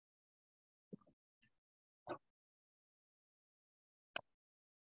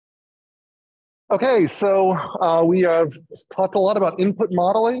Okay, so we have talked a lot about input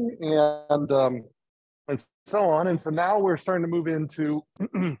modeling and so on. And so now we're starting to move into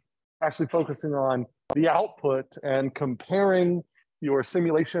actually focusing on the output and comparing your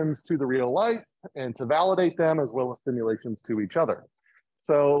simulations to the real life and to validate them as well as simulations to each other.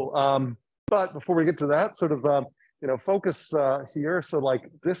 So, but before we get to that, sort of, focus here. So like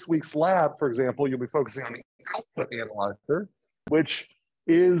this week's lab, for example, you'll be focusing on the output analyzer, which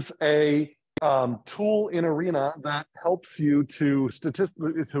is a tool in Arena that helps you to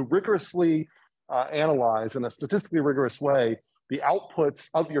rigorously analyze in a statistically rigorous way the outputs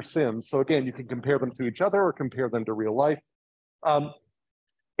of your sims. So again, you can compare them to each other or compare them to real life.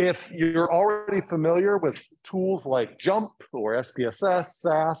 If you're already familiar with tools like JUMP or SPSS,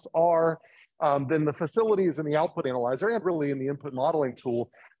 SAS, R, then the facilities in the output analyzer and really in the input modeling tool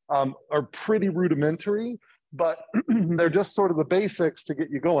are pretty rudimentary, but they're just sort of the basics to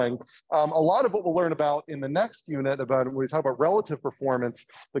get you going. A lot of what we'll learn about in the next unit about when we talk about relative performance,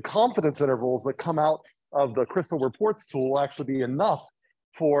 the confidence intervals that come out of the Crystal Reports tool will actually be enough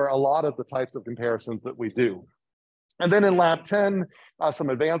for a lot of the types of comparisons that we do. And then in Lab 10, some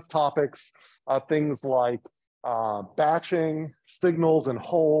advanced topics, things like batching, signals and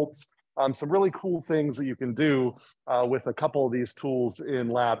holds, some really cool things that you can do with a couple of these tools in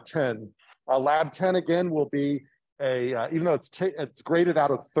Lab 10. Lab 10 again will be even though it's graded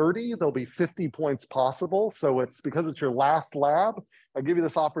out of 30, there'll be 50 points possible. So it's because it's your last lab, I give you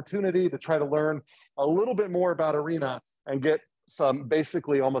this opportunity to try to learn a little bit more about Arena and get some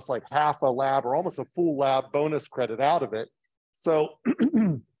basically almost like half a lab or almost a full lab bonus credit out of it. So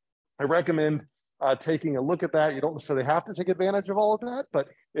I recommend taking a look at that. You don't necessarily have to take advantage of all of that, but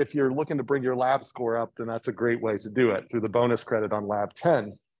if you're looking to bring your lab score up, then that's a great way to do it through the bonus credit on Lab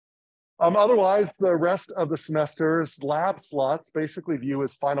 10. Otherwise, the rest of the semester's lab slots basically view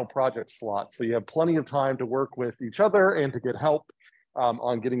as final project slots. So you have plenty of time to work with each other and to get help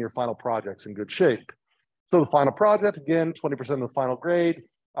on getting your final projects in good shape. So the final project, again, 20% of the final grade.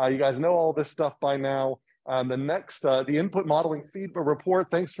 You guys know all this stuff by now. The next, the input modeling feedback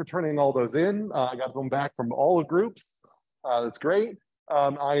report, thanks for turning all those in. I got them back from all the groups. That's great.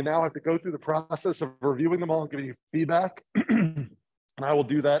 I now have to go through the process of reviewing them all and giving you feedback. And I will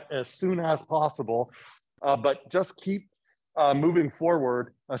do that as soon as possible. But just keep moving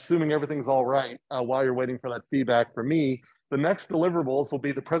forward, assuming everything's all right while you're waiting for that feedback from me. The next deliverables will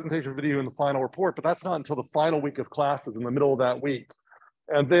be the presentation video and the final report, but that's not until the final week of classes in the middle of that week.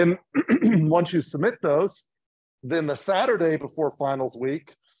 And then once you submit those, then the Saturday before finals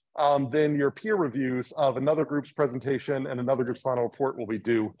week, then your peer reviews of another group's presentation and another group's final report will be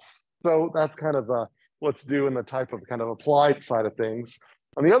due. So that's kind of what's due in the type of kind of applied side of things.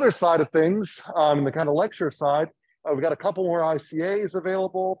 On the other side of things, in the kind of lecture side, we've got a couple more ICAs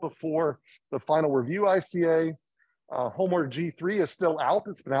available before the final review ICA. Homework G3 is still out.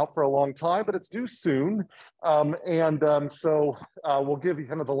 It's been out for a long time, but it's due soon. So we'll give you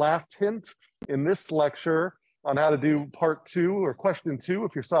kind of the last hint in this lecture on how to do part 2 or question 2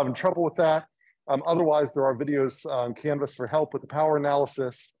 if you're still having trouble with that. Otherwise, there are videos on Canvas for help with the power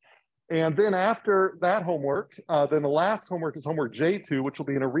analysis. And then after that homework, then the last homework is homework J2, which will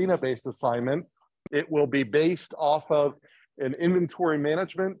be an Arena-based assignment. It will be based off of an inventory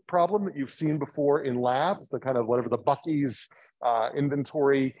management problem that you've seen before in labs, the kind of whatever the Bucky's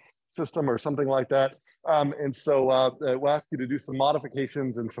inventory system or something like that. So we'll ask you to do some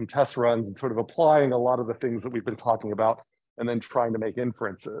modifications and some test runs and sort of applying a lot of the things that we've been talking about and then trying to make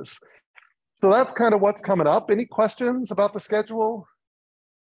inferences. So that's kind of what's coming up. Any questions about the schedule?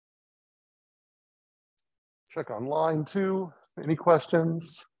 Check online too. Any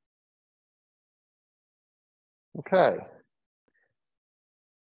questions? Okay.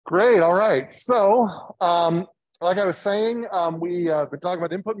 Great, all right. So like I was saying, we've been talking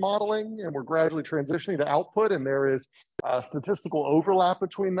about input modeling and we're gradually transitioning to output, and there is statistical overlap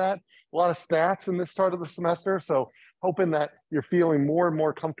between that. A lot of stats in this start of the semester, so hoping that you're feeling more and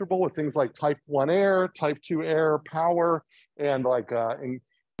more comfortable with things like type 1 error, type 2 error, power, and like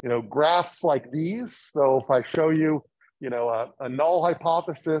graphs like these. So if I show you, a null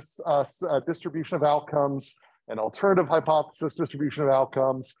hypothesis distribution of outcomes, an alternative hypothesis distribution of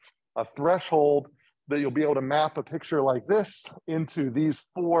outcomes, a threshold, that you'll be able to map a picture like this into these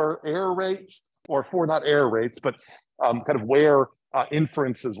 4 error rates, or 4 not error rates, but kind of where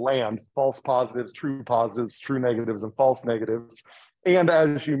inferences land: false positives, true negatives, and false negatives. And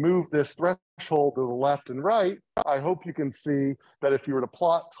as you move this threshold to the left and right, I hope you can see that if you were to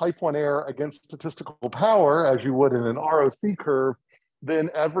plot type 1 error against statistical power, as you would in an ROC curve, then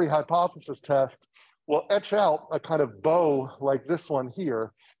every hypothesis test will etch out a kind of bow like this one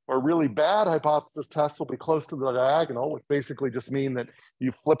here, or really bad hypothesis tests will be close to the diagonal, which basically just mean that you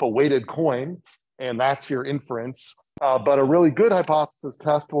flip a weighted coin and that's your inference. But a really good hypothesis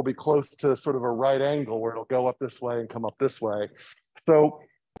test will be close to sort of a right angle where it'll go up this way and come up this way. So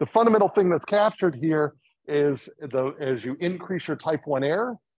the fundamental thing that's captured here is as you increase your type 1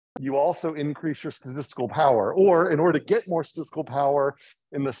 error, you also increase your statistical power. Or in order to get more statistical power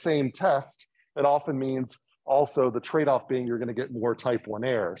in the same test, it often means also the trade-off being you're going to get more type 1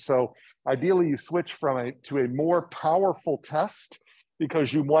 error. So ideally you switch to a more powerful test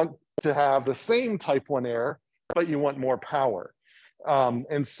because you want to have the same type 1 error, but you want more power.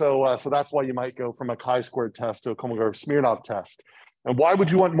 So that's why you might go from a chi-squared test to a Kolmogorov-Smirnov test. And why would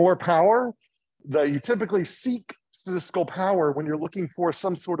you want more power? You typically seek statistical power when you're looking for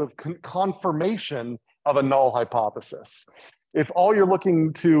some sort of confirmation of a null hypothesis. If all you're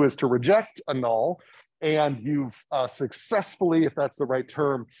looking to is to reject a null, and you've successfully, if that's the right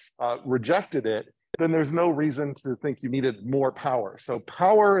term, rejected it, then there's no reason to think you needed more power. So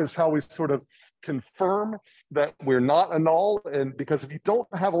power is how we sort of confirm that we're not a null. And because if you don't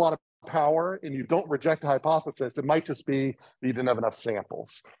have a lot of power and you don't reject a hypothesis, it might just be that you didn't have enough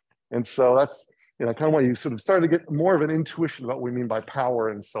samples. And so that's kind of why you sort of start to get more of an intuition about what we mean by power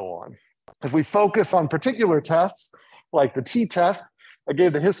and so on. If we focus on particular tests, like the t-test, I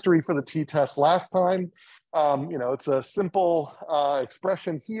gave the history for the t-test last time. It's a simple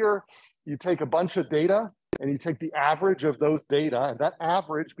expression here. You take a bunch of data and you take the average of those data, and that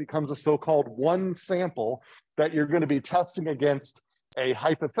average becomes a so-called one sample that you're going to be testing against a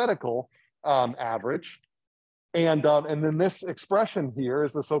hypothetical average. And then this expression here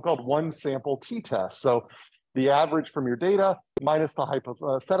is the so-called one sample t-test. So the average from your data minus the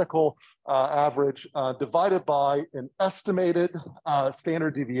hypothetical average divided by an estimated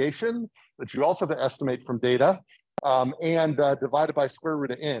standard deviation that you also have to estimate from data, and divided by square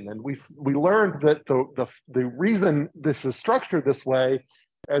root of n. And we learned that the reason this is structured this way,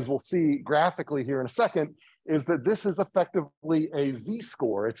 as we'll see graphically here in a second, is that this is effectively a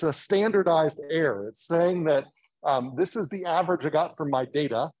z-score. It's a standardized error. It's saying that this is the average I got from my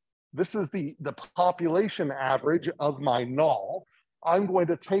data. This is the population average of my null. I'm going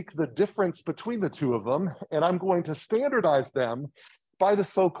to take the difference between the two of them, and I'm going to standardize them by the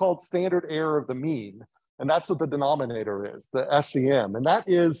so-called standard error of the mean. And that's what the denominator is, the SEM. And that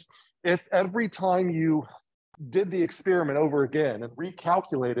is if every time you did the experiment over again and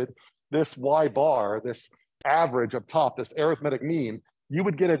recalculated this y bar, this average up top, this arithmetic mean, you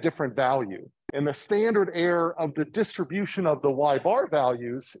would get a different value. And the standard error of the distribution of the y bar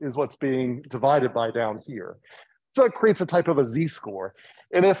values is what's being divided by down here. So it creates a type of a z-score.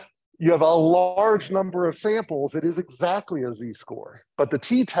 And if you have a large number of samples, it is exactly a z-score. But the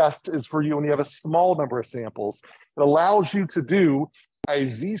t-test is for you when you have a small number of samples. It allows you to do a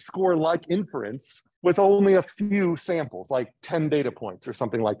z-score-like inference with only a few samples, like 10 data points or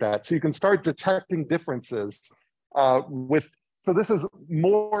something like that. So you can start detecting differences so this is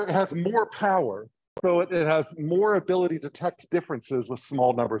more, it has more power. So it has more ability to detect differences with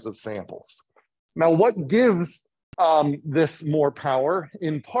small numbers of samples. Now, what gives this more power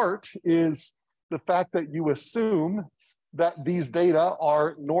in part is the fact that you assume that these data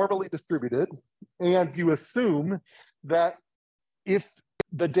are normally distributed, and you assume that if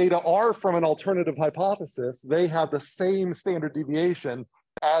the data are from an alternative hypothesis, they have the same standard deviation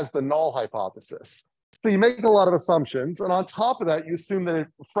as the null hypothesis. So you make a lot of assumptions, and on top of that, you assume that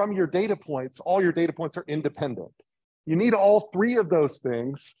from your data points, all your data points are independent. You need all three of those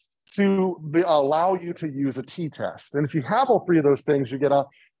things to allow you to use a t-test. And if you have all three of those things, you get a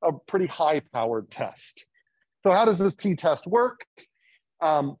pretty high-powered test. So how does this t-test work?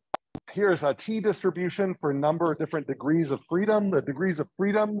 Here's a t-distribution for a number of different degrees of freedom. The degrees of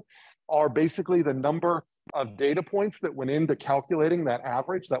freedom are basically the number of data points that went into calculating that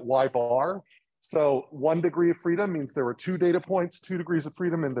average, that y bar. So 1 degree of freedom means there were 2 data points, 2 degrees of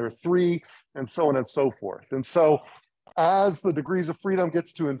freedom, and there are 3, and so on and so forth. And so as the degrees of freedom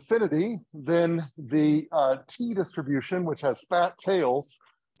gets to infinity, then the t-distribution, which has fat tails,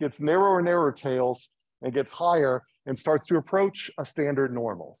 gets narrower and narrower tails and gets higher and starts to approach a standard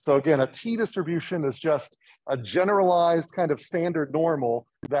normal. So again, a t-distribution is just a generalized kind of standard normal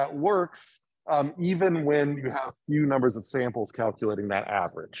that works even when you have few numbers of samples calculating that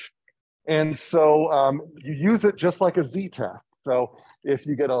average. And so you use it just like a z-test. So if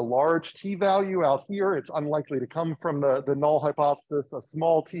you get a large t-value out here, it's unlikely to come from the null hypothesis. A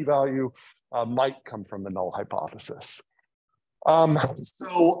small t-value might come from the null hypothesis.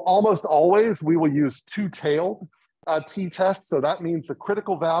 So almost always we will use two-tailed t-tests. So that means the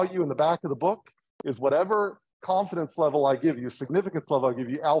critical value in the back of the book is whatever confidence level I give you, significance level I give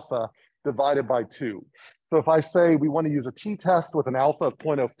you, alpha divided by 2. So if I say we want to use a t-test with an alpha of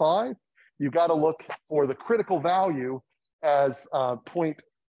 0.05, you've got to look for the critical value as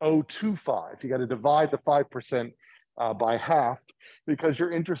 0.025. You got to divide the 5% by half, because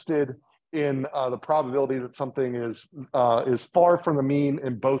you're interested in the probability that something is far from the mean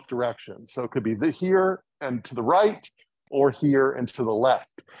in both directions. So it could be here and to the right, or here and to the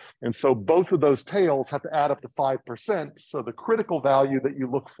left. And so both of those tails have to add up to 5%. So the critical value that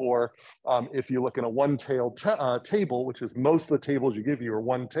you look for, if you look in a one-tailed table, which is most of the tables you give you are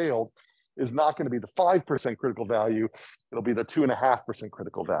one-tailed, is not going to be the 5% critical value. It'll be the 2.5%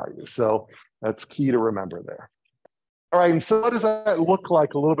 critical value. So that's key to remember there. All right, and so what does that look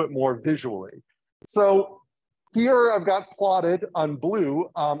like a little bit more visually? So here I've got plotted on blue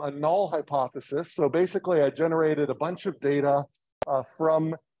a null hypothesis. So basically I generated a bunch of data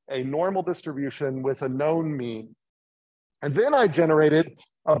from a normal distribution with a known mean. And then I generated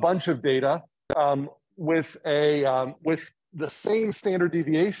a bunch of data with the same standard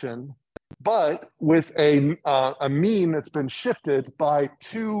deviation, but with a mean that's been shifted by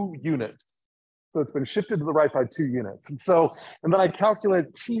 2 units. So it's been shifted to the right by 2 units. And then I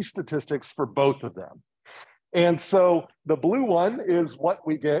calculated t-statistics for both of them. And so the blue one is what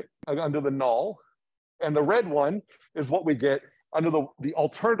we get under the null, and the red one is what we get under the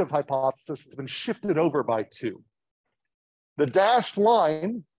alternative hypothesis that's been shifted over by 2. The dashed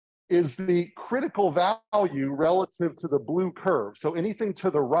line is the critical value relative to the blue curve. So anything to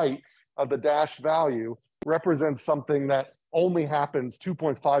the right of the dashed value represents something that only happens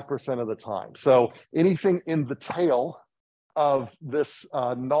 2.5% of the time. So anything in the tail of this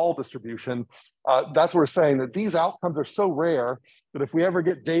null distribution, that's what we're saying, that these outcomes are so rare that if we ever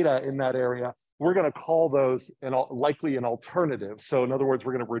get data in that area, we're going to call those likely an alternative. So in other words,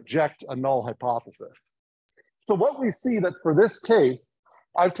 we're going to reject a null hypothesis. So what we see that for this case,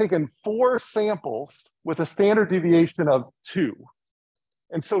 I've taken 4 samples with a standard deviation of 2.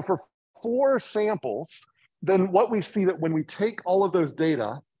 And so for 4 samples, then what we see that when we take all of those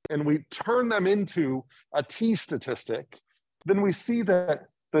data and we turn them into a t-statistic, then we see that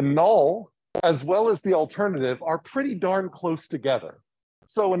the null as well as the alternative are pretty darn close together.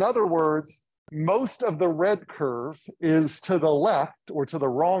 So in other words, most of the red curve is to the left or to the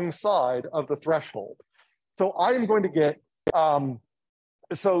wrong side of the threshold. So I am going to get,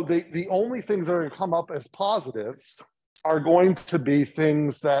 so the only things that are going to come up as positives are going to be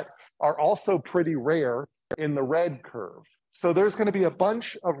things that are also pretty rare in the red curve. So there's going to be a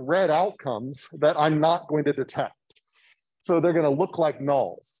bunch of red outcomes that I'm not going to detect. So they're going to look like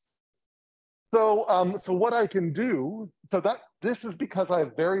nulls. So, so what I can do, this is because I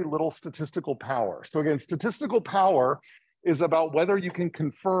have very little statistical power. So again, statistical power is about whether you can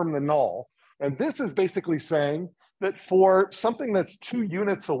confirm the null. And this is basically saying that for something that's 2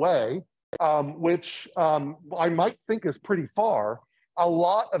 units away, which I might think is pretty far, a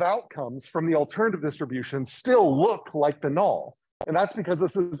lot of outcomes from the alternative distribution still look like the null. And that's because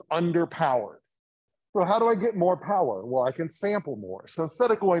this is underpowered. So how do I get more power? Well, I can sample more. So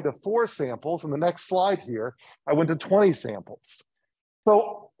instead of going to 4 samples in the next slide here, I went to 20 samples.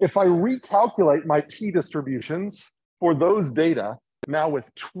 So if I recalculate my t-distributions for those data, now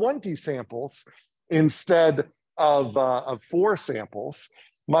with 20 samples instead of 4 samples,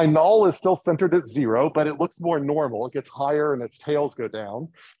 my null is still centered at 0, but it looks more normal. It gets higher and its tails go down.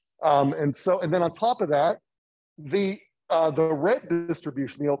 And then on top of that, the red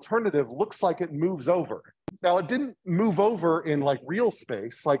distribution, the alternative, looks like it moves over. Now, it didn't move over in like real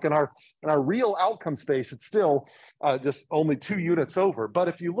space. Like in our real outcome space, it's still just only 2 units over. But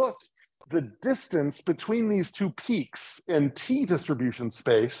if you look, the distance between these 2 peaks in t-distribution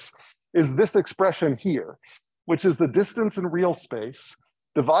space is this expression here, which is the distance in real space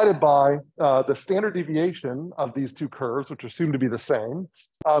divided by the standard deviation of these 2 curves, which assume to be the same,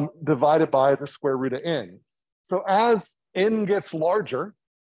 divided by the square root of n. So as n gets larger,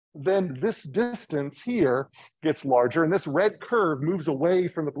 then this distance here gets larger, and this red curve moves away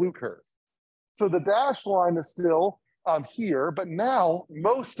from the blue curve. So the dashed line is still here, but now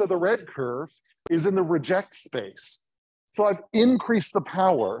most of the red curve is in the reject space. So I've increased the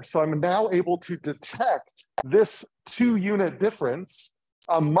power. So I'm now able to detect this 2-unit difference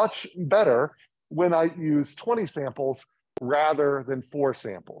much better when I use 20 samples rather than 4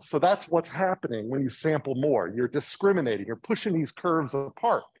 samples. So that's what's happening when you sample more. You're discriminating, you're pushing these curves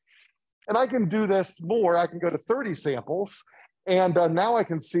apart. And I can do this more. I can go to 30 samples, and now I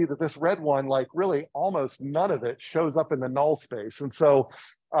can see that this red one, like really almost none of it shows up in the null space. And so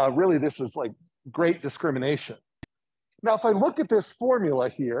really this is like great discrimination. Now, if I look at this formula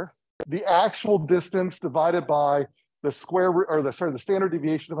here, the actual distance divided by the square root, or the standard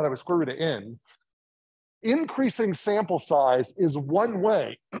deviation divided by square root of n. Increasing sample size is one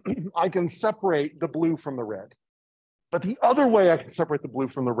way I can separate the blue from the red. But the other way I can separate the blue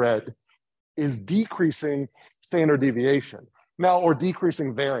from the red is decreasing standard deviation. Now, or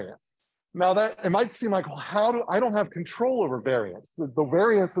decreasing variance. Now that it might seem like, well, I don't have control over variance. The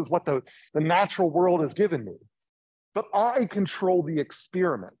variance is what the natural world has given me. But I control the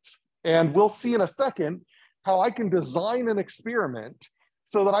experiment. And we'll see in a second how I can design an experiment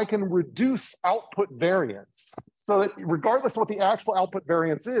so that I can reduce output variance. So that regardless of what the actual output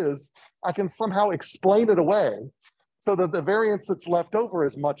variance is, I can somehow explain it away so that the variance that's left over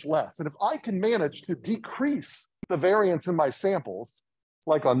is much less. And if I can manage to decrease the variance in my samples,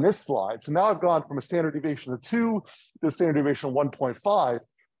 like on this slide, so now I've gone from a standard deviation of 2 to a standard deviation of 1.5,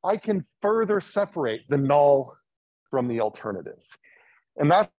 I can further separate the null from the alternative. And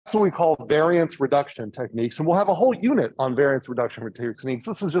that's what we call variance reduction techniques. And we'll have a whole unit on variance reduction techniques.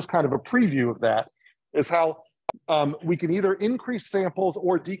 This is just kind of a preview of that, is how we can either increase samples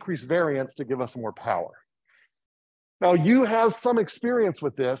or decrease variance to give us more power. Now, you have some experience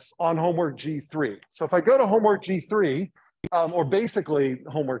with this on homework G3. So if I go to homework G3, or basically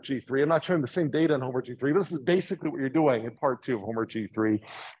homework G3, I'm not showing the same data in homework G3, but this is basically what you're doing in part 2 of homework G3,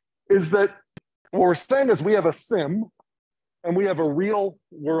 is that what we're saying is we have a sim and we have a real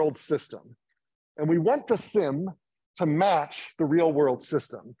world system. And we want the sim to match the real world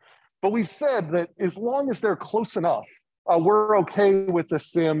system. But we've said that as long as they're close enough, we're okay with the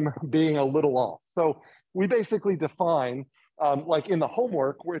sim being a little off. So we basically define, like in the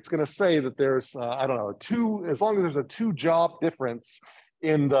homework, where it's going to say that there's, I don't know, as long as there's a 2 job difference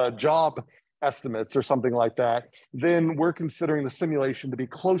in the job estimates or something like that, then we're considering the simulation to be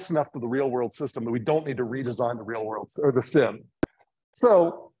close enough to the real world system that we don't need to redesign the real world or the sim.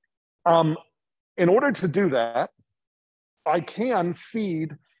 So in order to do that, I can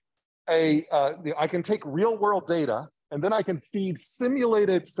feed I can take real world data, and then I can feed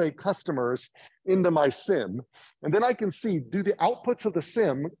simulated, say, customers into my sim. And then I can see, do the outputs of the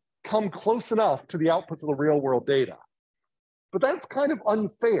sim come close enough to the outputs of the real world data? But that's kind of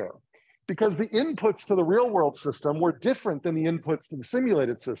unfair, because the inputs to the real world system were different than the inputs to the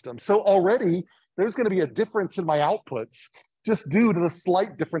simulated system. So already there's going to be a difference in my outputs just due to the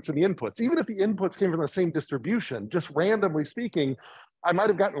slight difference in the inputs. Even if the inputs came from the same distribution, just randomly speaking, I might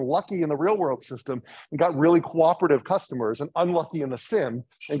have gotten lucky in the real world system and got really cooperative customers, and unlucky in the sim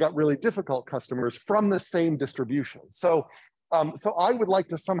and got really difficult customers from the same distribution. So I would like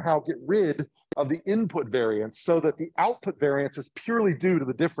to somehow get rid of the input variance so that the output variance is purely due to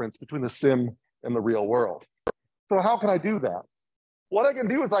the difference between the sim and the real world. So how can I do that? What I can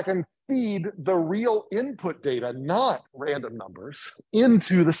do is I can feed the real input data, not random numbers,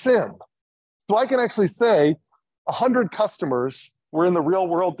 into the sim. So I can actually say 100 customers were in the real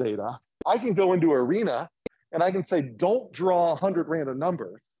world data. I can go into Arena and I can say, don't draw 100 random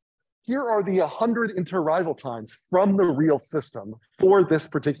numbers. Here are the 100 interarrival times from the real system for this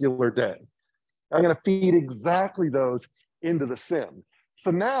particular day. I'm going to feed exactly those into the sim.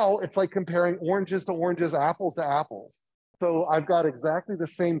 So now it's like comparing oranges to oranges, apples to apples. So I've got exactly the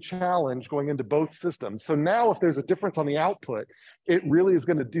same challenge going into both systems. So now if there's a difference on the output, it really is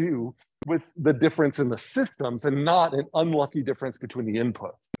going to do with the difference in the systems and not an unlucky difference between the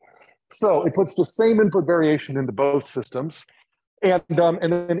inputs. So it puts the same input variation into both systems. And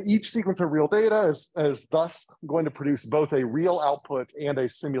then each sequence of real data is thus going to produce both a real output and a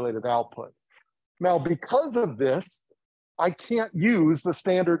simulated output. Now, because of this, I can't use the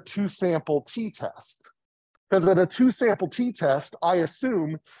standard 2-sample t-test. Because at a 2-sample t-test, I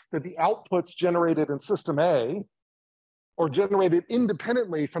assume that the outputs generated in system A are generated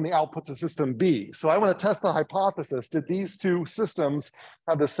independently from the outputs of system B. So I want to test the hypothesis, did these 2 systems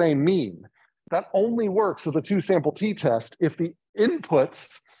have the same mean? That only works with a 2-sample t-test if the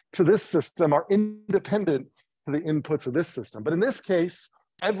inputs to this system are independent to the inputs of this system. But in this case,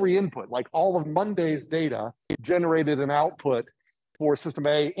 every input, like all of Monday's data, generated an output for system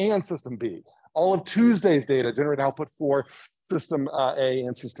A and system B. All of Tuesday's data generated output for system A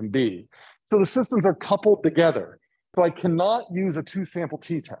and system B. So the systems are coupled together. So I cannot use a 2-sample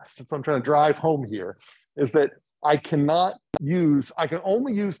t-test. That's what I'm trying to drive home here, is that I can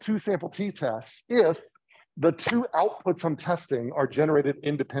only use 2-sample t-tests if the 2 outputs I'm testing are generated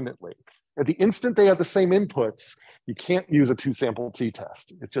independently. At the instant they have the same inputs, you can't use a 2-sample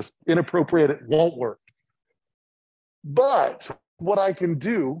t-test. It's just inappropriate, it won't work. But what I can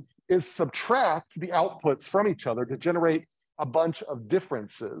do is subtract the outputs from each other to generate a bunch of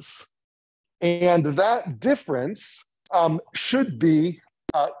differences. And that difference should be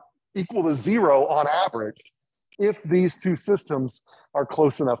equal to 0 on average if these two systems are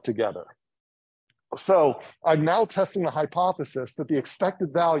close enough together. So I'm now testing the hypothesis that the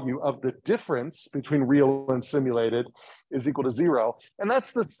expected value of the difference between real and simulated is equal to 0. And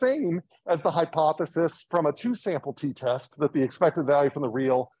that's the same as the hypothesis from a two-sample t-test that the expected value from the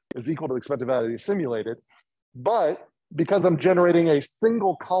real is equal to the expected value of the simulated. But because I'm generating a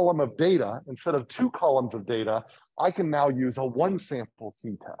single column of data instead of two columns of data, I can now use a one-sample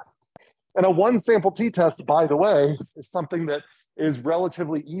t-test. And a one-sample t-test, by the way, is something that is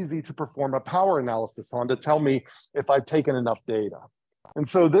relatively easy to perform a power analysis on to tell me if I've taken enough data. And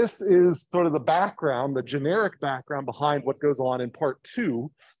so this is sort of the background, the generic background behind what goes on in part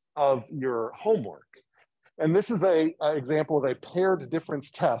 2 of your homework. And this is an example of a paired difference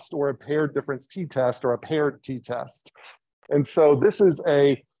test or a paired difference t-test or a paired t-test. And so this is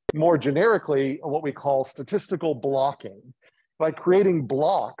a more generically what we call statistical blocking, by creating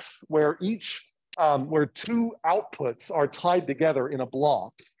blocks where where two outputs are tied together in a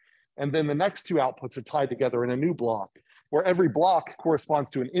block, and then the next two outputs are tied together in a new block, where every block corresponds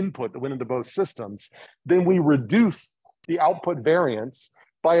to an input that went into both systems. Then we reduce the output variance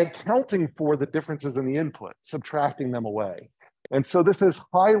by accounting for the differences in the input, subtracting them away. And so this is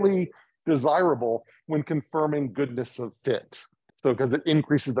highly desirable when confirming goodness of fit. So because it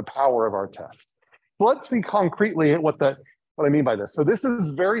increases the power of our test. So let's see concretely at what I mean by this. So this is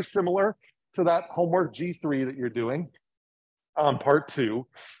very similar to that homework G3 that you're doing, part 2.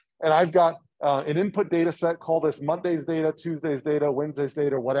 And I've got an input data set, call this Monday's data, Tuesday's data, Wednesday's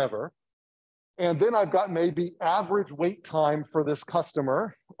data, whatever. And then I've got maybe average wait time for this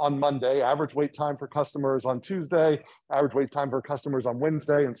customer on Monday, average wait time for customers on Tuesday, average wait time for customers on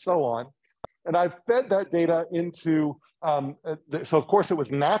Wednesday, and so on. And I've fed that data into, so of course it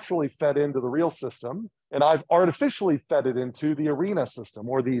was naturally fed into the real system, and I've artificially fed it into the ARENA system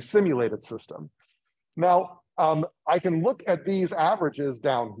or the simulated system. Now, I can look at these averages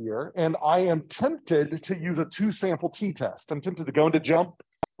down here, and I am tempted to use a two-sample t-test. I'm tempted to go into JUMP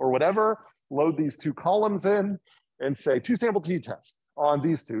or whatever, load these two columns in, and say two-sample t-test on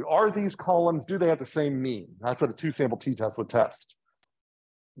these two. Are these columns, do they have the same mean? That's what a two-sample t-test would test.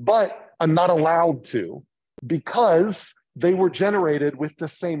 But I'm not allowed to, because they were generated with the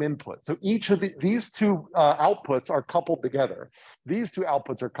same input. So each of these two outputs are coupled together. These two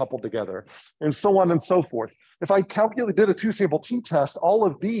outputs are coupled together, and so on and so forth. If I did a two-sample t-test, all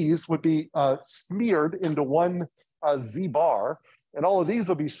of these would be smeared into one z bar, and all of these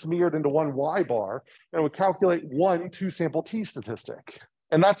will be smeared into one y bar, and it would calculate one two-sample t statistic.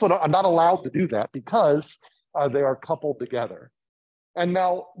 And that's what I'm not allowed to do that, because they are coupled together. And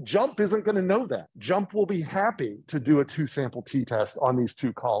now JUMP isn't going to know that. JUMP will be happy to do a two-sample t-test on these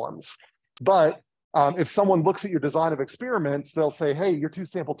two columns. But if someone looks at your design of experiments, they'll say, hey, your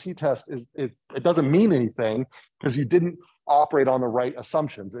two-sample t-test, it doesn't mean anything because you didn't operate on the right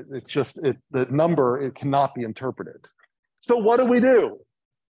assumptions. It's just, the number, it cannot be interpreted. So what do?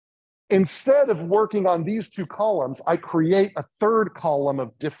 Instead of working on these two columns, I create a third column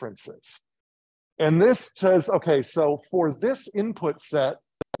of differences. And this says, okay, so for this input set,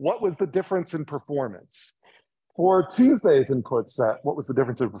 what was the difference in performance? For Tuesday's input set, what was the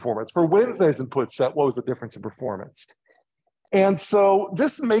difference in performance? For Wednesday's input set, what was the difference in performance? And so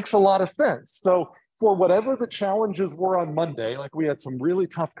this makes a lot of sense. So for whatever the challenges were on Monday, like we had some really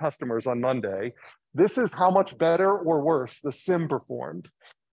tough customers on Monday, this is how much better or worse the sim performed.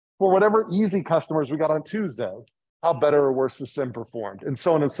 For whatever easy customers we got on Tuesday, how better or worse the sim performed, and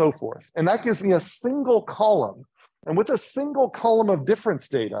so on and so forth. And that gives me a single column. And with a single column of difference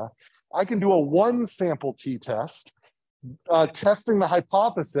data, I can do a one-sample t-test, testing the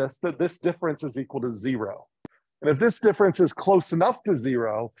hypothesis that this difference is equal to 0. And if this difference is close enough to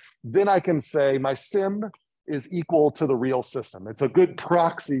 0, then I can say my sim is equal to the real system. It's a good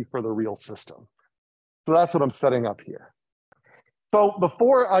proxy for the real system. So that's what I'm setting up here. So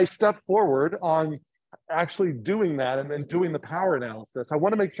before I step forward on actually doing that and then doing the power analysis, I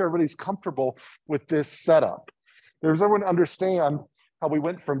want to make sure everybody's comfortable with this setup. Does everyone understand how we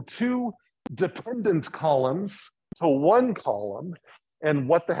went from two dependent columns to one column, and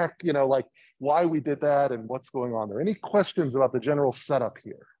what the heck, like why we did that and what's going on there? Any questions about the general setup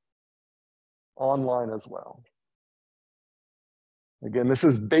here? Online as well. Again, this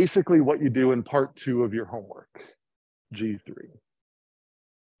is basically what you do in part 2 of your homework, G3.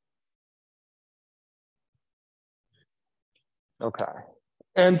 Okay.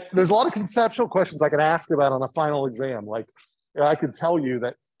 And there's a lot of conceptual questions I can ask about on a final exam. Like, I could tell you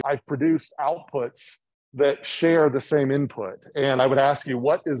that I've produced outputs that share the same input. And I would ask you,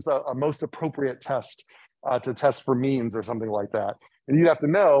 what is a most appropriate test to test for means or something like that? And you'd have to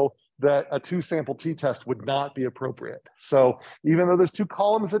know that a two-sample t-test would not be appropriate. So even though there's two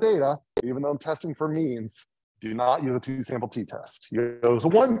columns of data, even though I'm testing for means, do not use a two-sample t-test. Use a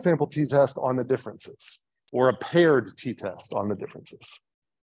one-sample t-test on the differences, or a paired t-test on the differences.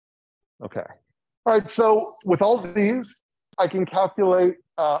 Okay. All right, so with all of these, I can calculate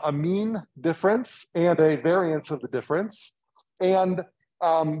a mean difference and a variance of the difference. And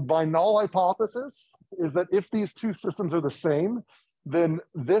my null hypothesis is that if these two systems are the same, then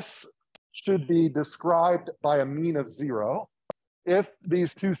this should be described by a mean of 0. If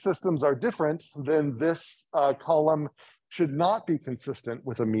these two systems are different, then this column should not be consistent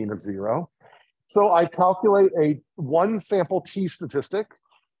with a mean of 0. So I calculate a one sample t statistic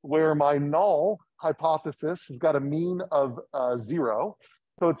where my null hypothesis has got a mean of 0.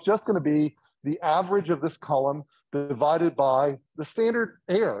 So it's just going to be the average of this column divided by the standard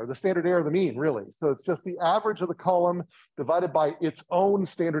error of the mean, really. So it's just the average of the column divided by its own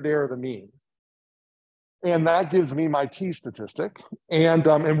standard error of the mean. And that gives me my t statistic. And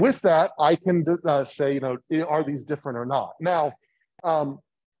with that, I can say, are these different or not? Now,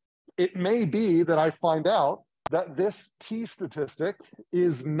 it may be that I find out that this t statistic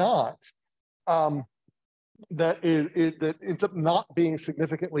is not, that ends up not being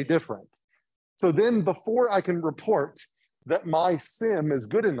significantly different. So then before I can report that my sim is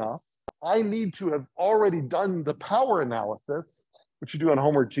good enough, I need to have already done the power analysis, which you do on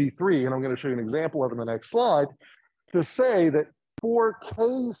homework G3, and I'm going to show you an example of in the next slide, to say that for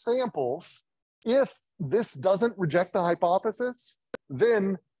K samples, if this doesn't reject the hypothesis,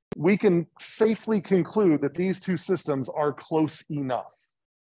 then we can safely conclude that these two systems are close enough.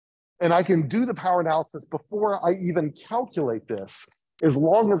 And I can do the power analysis before I even calculate this, as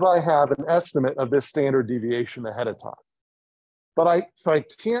long as I have an estimate of this standard deviation ahead of time. But so I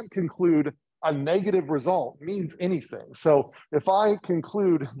can't conclude a negative result means anything. So if I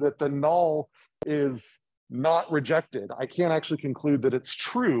conclude that the null is not rejected, I can't actually conclude that it's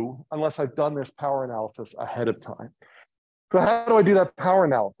true unless I've done this power analysis ahead of time. So how do I do that power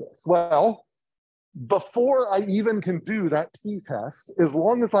analysis? Well, before I even can do that t-test, as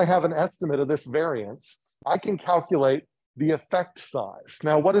long as I have an estimate of this variance, I can calculate the effect size.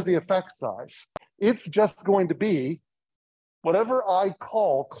 Now, what is the effect size? It's just going to be whatever I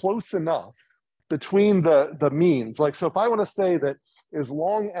call close enough between the means. Like, so if I want to say that as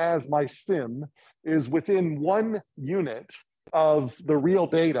long as my sim is within 1 unit of the real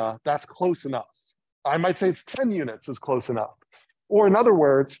data, that's close enough. I might say it's 10 units is close enough. Or in other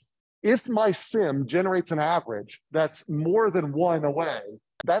words, if my sim generates an average that's more than 1 away,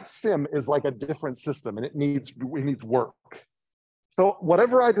 that sim is like a different system and it needs work. So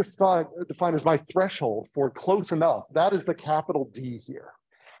whatever I define as my threshold for close enough, that is the capital D here.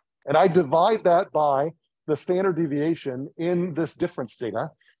 And I divide that by the standard deviation in this difference data.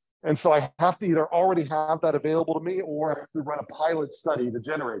 And so I have to either already have that available to me or I have to run a pilot study to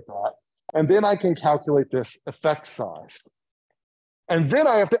generate that. And then I can calculate this effect size. And then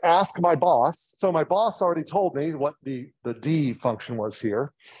I have to ask my boss. So my boss already told me what the D function was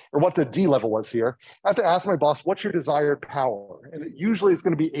here, or what the D level was here. I have to ask my boss, what's your desired power? And it usually is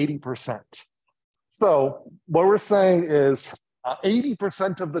going to be 80%. So what we're saying is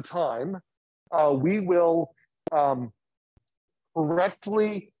 80% of the time, we will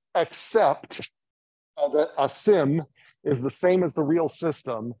correctly accept that a sim is the same as the real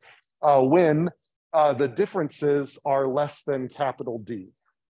system when the differences are less than capital D.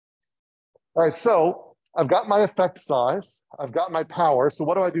 All right, so I've got my effect size, I've got my power. So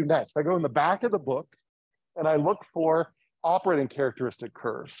what do I do next? I go in the back of the book and I look for operating characteristic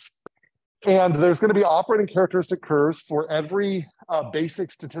curves. And there's going to be operating characteristic curves for every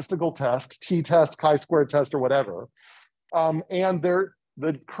basic statistical test, t-test, chi-square test, or whatever. And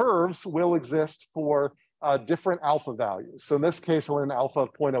the curves will exist for different alpha values. So in this case, I'm in alpha of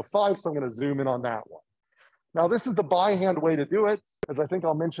 0.05, so I'm going to zoom in on that one. Now, this is the by-hand way to do it. As I think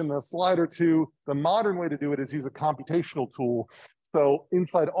I'll mention in a slide or two, the modern way to do it is use a computational tool. So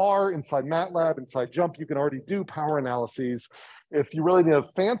inside R, inside MATLAB, inside JUMP, you can already do power analyses. If you really need a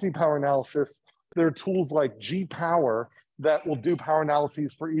fancy power analysis, there are tools like GPower that will do power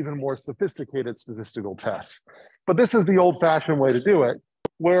analyses for even more sophisticated statistical tests. But this is the old-fashioned way to do it,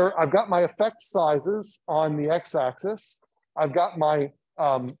 where I've got my effect sizes on the x-axis. I've got my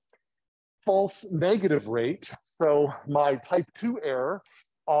false negative rate, so my type 2 error,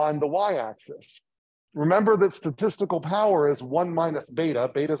 on the y-axis. Remember that statistical power is 1 minus beta.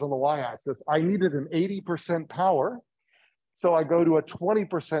 Beta's on the y-axis. I needed an 80% power, so I go to a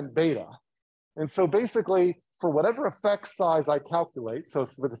 20% beta. And so basically, for whatever effect size I calculate, so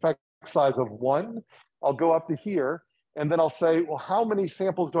for the effect size of 1, I'll go up to here, And then I'll say, well, how many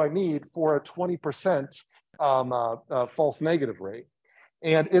samples do I need for a 20% false negative rate?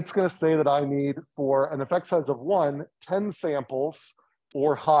 And it's going to say that I need, for an effect size of 1, 10 samples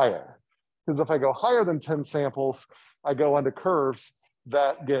or higher. Because if I go higher than 10 samples, I go onto curves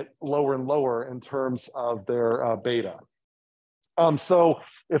that get lower and lower in terms of their beta. So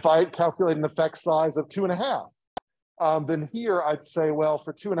if I calculate an effect size of 2.5, then here I'd say, well,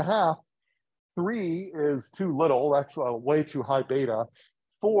 for 2.5, 3 is too little. That's way too high beta.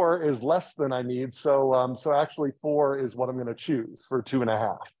 4 is less than I need. So, so actually 4 is what I'm going to choose for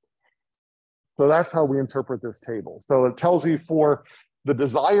 2.5. So that's how we interpret this table. So it tells you for the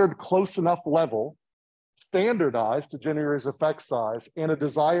desired close enough level, standardized to generate effect size, and a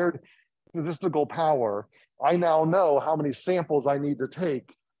desired statistical power, I now know how many samples I need to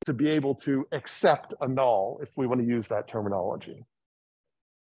take to be able to accept a null, if we want to use that terminology.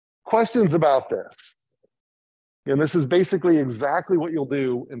 Questions about this? And this is basically exactly what you'll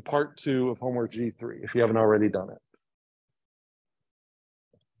do in part 2 of homework G3, if you haven't already done it.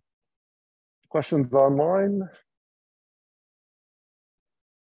 Questions online?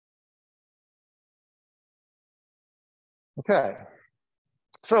 Okay.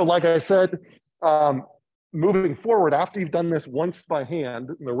 So like I said, moving forward, after you've done this once by hand,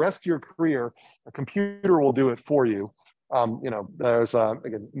 the rest of your career, a computer will do it for you. There's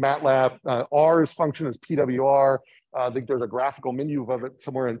again, MATLAB, R's function is PWR. I think there's a graphical menu of it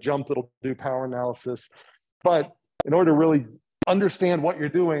somewhere in JUMP that'll do power analysis. But in order to really understand what you're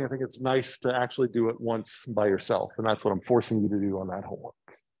doing, I think it's nice to actually do it once by yourself. And that's what I'm forcing you to do on that homework.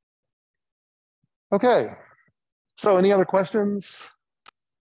 Okay, so any other questions?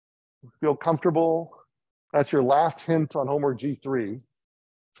 Feel comfortable? That's your last hint on homework G3.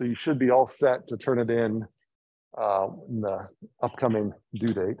 So you should be all set to turn it in the upcoming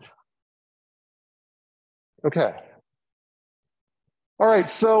due date. Okay. All right,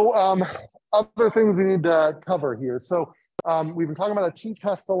 so other things we need to cover here. So we've been talking about a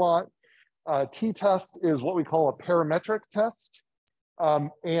t-test a lot. T-test is what we call a parametric test.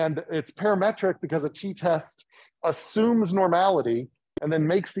 And it's parametric because a t-test assumes normality and then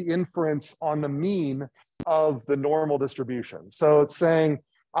makes the inference on the mean of the normal distribution. So it's saying,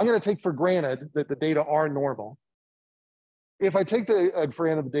 I'm going to take for granted that the data are normal. If I take for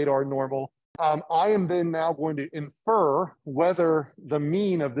granted the data are normal, I am then now going to infer whether the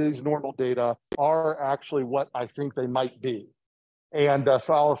mean of these normal data are actually what I think they might be. And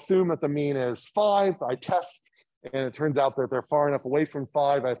so I'll assume that the mean is 5. I test, and it turns out that they're far enough away from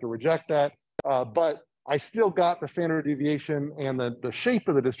 5. I have to reject that. But I still got the standard deviation and the shape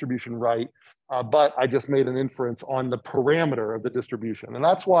of the distribution right, but I just made an inference on the parameter of the distribution. And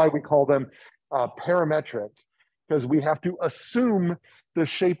that's why we call them parametric, because we have to assume the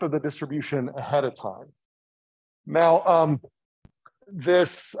shape of the distribution ahead of time. Now,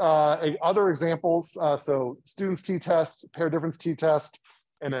 other examples, so students t-test, pair difference t-test,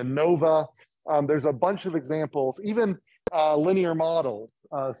 and ANOVA. There's a bunch of examples, even linear models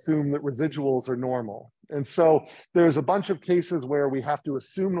assume that residuals are normal. And so there's a bunch of cases where we have to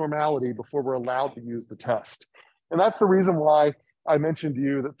assume normality before we're allowed to use the test. And that's the reason why I mentioned to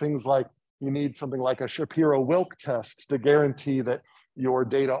you that things like you need something like a Shapiro-Wilk test to guarantee that your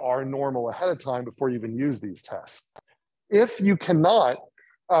data are normal ahead of time before you even use these tests. If you cannot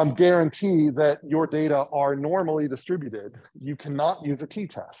guarantee that your data are normally distributed, you cannot use a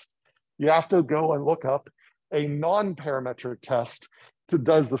t-test. You have to go and look up a non-parametric test that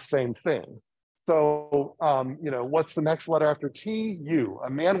does the same thing. So, what's the next letter after T? U. A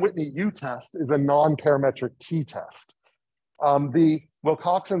Mann-Whitney U test is a non-parametric t-test. The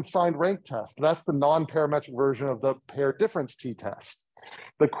Wilcoxon signed rank test, that's the non-parametric version of the pair difference t-test.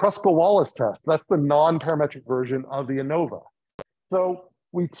 The Kruskal-Wallis test, that's the non-parametric version of the ANOVA. So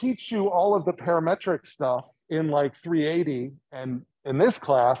we teach you all of the parametric stuff in like 380 and in this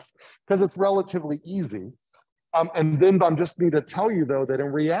class because it's relatively easy. And then I just need to tell you though that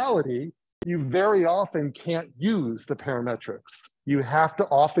in reality, you very often can't use the parametrics. You have to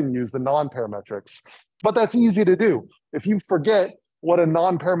often use the non-parametrics, but that's easy to do. If you forget what a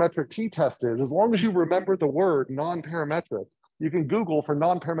non-parametric t-test is, as long as you remember the word non-parametric, you can Google for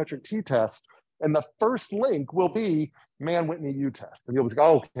non-parametric t-test, and the first link will be Mann-Whitney U-test. And you'll be like,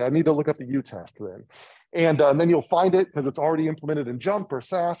 oh, okay, I need to look up the U-test then. And then you'll find it because it's already implemented in JUMP or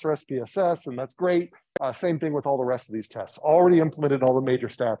SAS or SPSS, and that's great. Same thing with all the rest of these tests, already implemented in all the major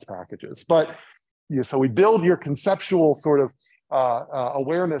stats packages. But so we build your conceptual sort of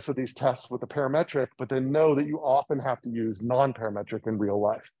awareness of these tests with the parametric, but then know that you often have to use non-parametric in real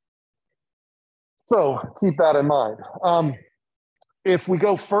life. So keep that in mind. If we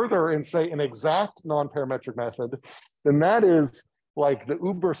go further and say an exact non-parametric method, then that is like the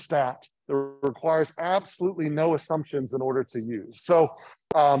uber stat that requires absolutely no assumptions in order to use. So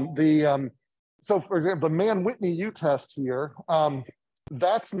so for example, the Mann-Whitney U-test here,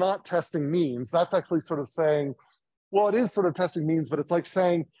 that's not testing means. That's actually sort of saying, well, it is sort of testing means, but it's like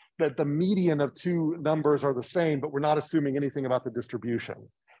saying that the median of two numbers are the same, but we're not assuming anything about the distribution.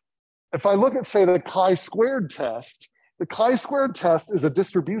 If I look at, say, the chi-squared test, the chi-squared test is a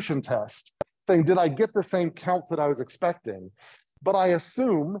distribution test, saying, did I get the same count that I was expecting? But I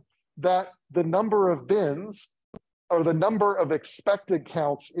assume that the number of bins, or the number of expected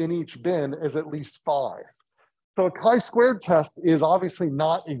counts in each bin, is at least 5. So a chi-squared test is obviously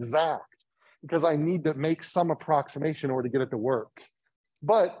not exact, because I need to make some approximation in order to get it to work.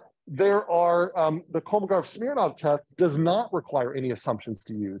 But there are, the Kolmogorov-Smirnov test does not require any assumptions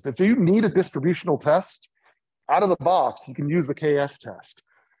to use. If you need a distributional test, out of the box, you can use the KS test.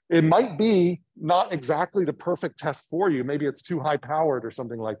 It might be not exactly the perfect test for you. Maybe it's too high powered or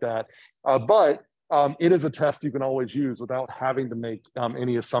something like that. But it is a test you can always use without having to make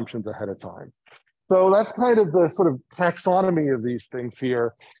any assumptions ahead of time. So that's kind of the sort of taxonomy of these things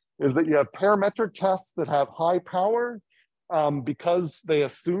here, is that you have parametric tests that have high power because they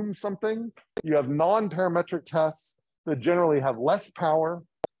assume something. You have non-parametric tests that generally have less power.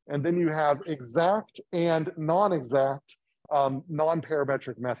 And then you have exact and non-exact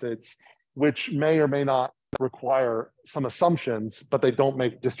non-parametric methods, which may or may not require some assumptions, but they don't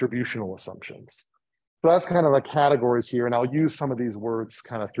make distributional assumptions. So that's kind of the categories here, and I'll use some of these words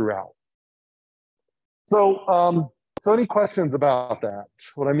kind of throughout. So, so any questions about that?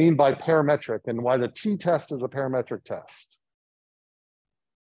 What I mean by parametric and why the t-test is a parametric test?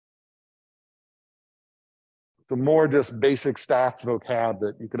 So more just basic stats vocab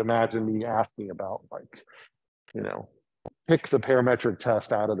that you could imagine me asking about, like, you know, pick the parametric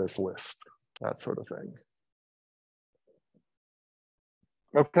test out of this list, that sort of thing.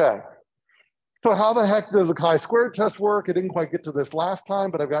 Okay. So how the heck does the chi-squared test work? I didn't quite get to this last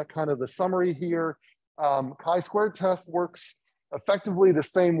time, but I've got kind of the summary here. Chi-squared test works effectively the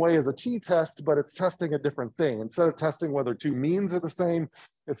same way as a t-test, but it's testing a different thing. Instead of testing whether two means are the same,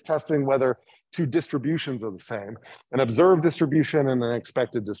 it's testing whether two distributions are the same, an observed distribution and an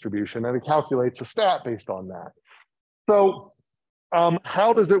expected distribution, and it calculates a stat based on that. So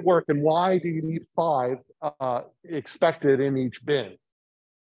how does it work, and why do you need 5 expected in each bin?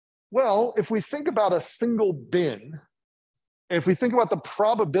 Well, if we think about a single bin, if we think about the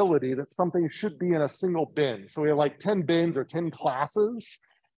probability that something should be in a single bin, so we have like 10 bins or 10 classes,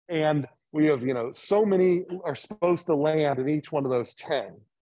 and we have, you know, so many are supposed to land in each one of those 10.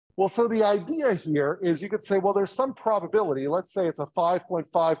 Well, so the idea here is you could say, well, there's some probability, let's say it's a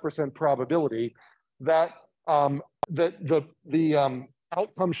 5.5% probability that the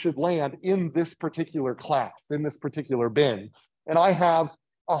outcome should land in this particular class, in this particular bin. And I have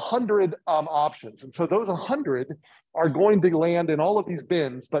 100 options. And so those 100 are going to land in all of these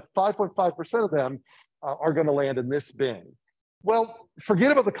bins, but 5.5% of them are going to land in this bin. Well,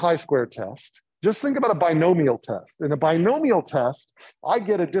 forget about the chi-square test. Just think about a binomial test. In a binomial test, I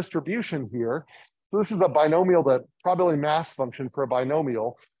get a distribution here. So this is a binomial, the probability mass function for a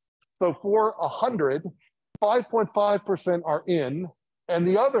binomial. So for 100, 5.5% are in, and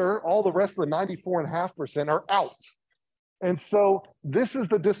the other, all the rest of the 94.5% are out. And so this is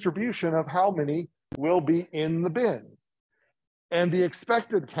the distribution of how many will be in the bin. And the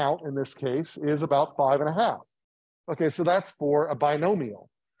expected count in this case is about 5.5. Okay, so that's for a binomial.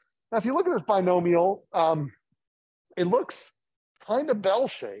 Now, if you look at this binomial, it looks kind of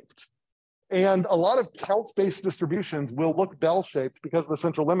bell-shaped. And a lot of counts-based distributions will look bell-shaped because of the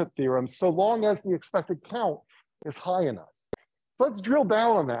central limit theorem, so long as the expected count is high enough. So let's drill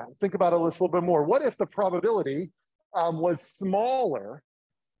down on that and think about it a little bit more. What if the probability was smaller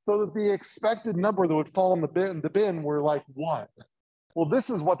so that the expected number that would fall in the bin were like 1? Well, this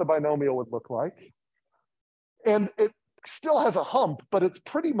is what the binomial would look like. And it still has a hump, but it's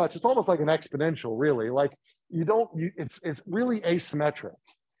pretty much, it's almost like an exponential, really. Like it's really asymmetric.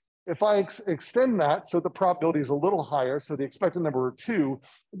 If I extend that so the probability is a little higher, so the expected number are 2,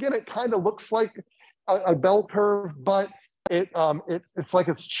 again, it kind of looks like a bell curve, but it's like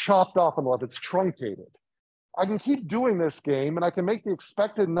it's chopped off on the left, it's truncated. I can keep doing this game and I can make the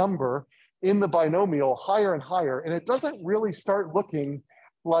expected number in the binomial higher and higher, and it doesn't really start looking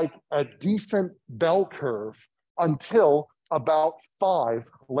like a decent bell curve until about 5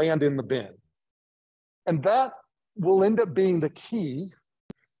 land in the bin. And that will end up being the key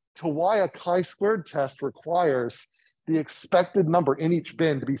to why a chi-squared test requires the expected number in each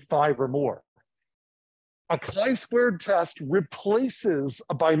bin to be 5 or more. A chi-squared test replaces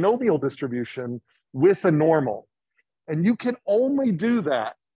a binomial distribution with a normal. And you can only do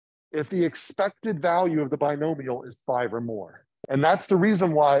that if the expected value of the binomial is 5 or more. And that's the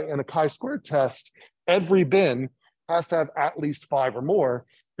reason why in a chi-squared test, every bin has to have at least 5 or more,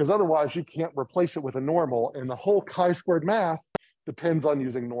 because otherwise you can't replace it with a normal, and the whole chi-squared math depends on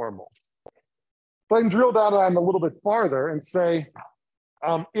using normals. But I can drill down on a little bit farther and say,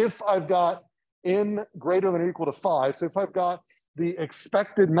 if I've got n greater than or equal to 5, so if I've got the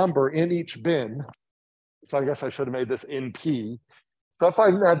expected number in each bin, so I guess I should have made this NP. So if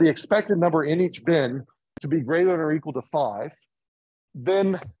I had the expected number in each bin to be greater than or equal to 5,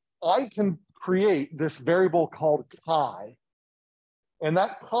 then I can create this variable called chi. And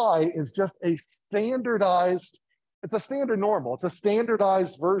that chi is just a standardized, it's a standard normal. It's a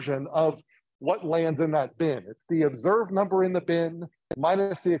standardized version of what lands in that bin. It's the observed number in the bin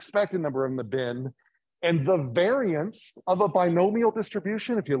minus the expected number in the bin. And the variance of a binomial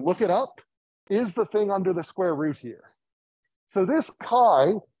distribution, if you look it up, is the thing under the square root here. So this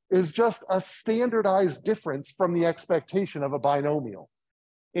chi is just a standardized difference from the expectation of a binomial.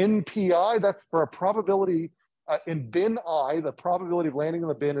 In PI, that's for a probability, in bin I, the probability of landing in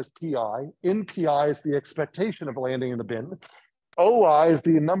the bin is PI. In PI is the expectation of landing in the bin. OI is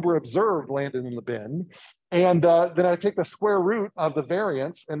the number observed landed in the bin. And then I take the square root of the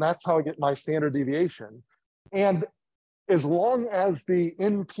variance, and that's how I get my standard deviation. And as long as the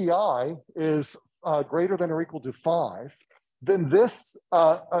NPI is greater than or equal to 5, then this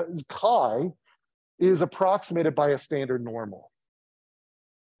chi is approximated by a standard normal.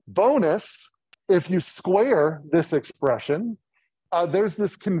 Bonus, if you square this expression, there's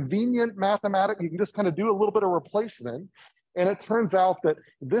this convenient mathematical, you can just kind of do a little bit of replacement, and it turns out that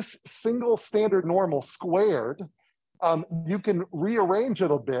this single standard normal squared, you can rearrange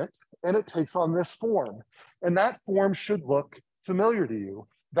it a bit, and it takes on this form. And that form should look familiar to you.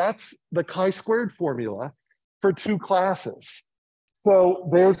 That's the chi-squared formula for 2 classes. So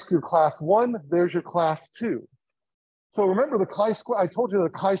there's your class 1, there's your class 2. So remember the chi-squared, I told you the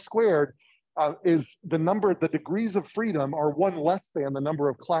chi-squared is the number, the degrees of freedom are 1 less than the number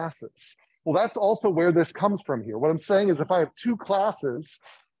of classes. Well, that's also where this comes from here. What I'm saying is if I have 2 classes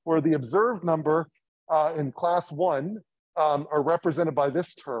where the observed number in class 1 are represented by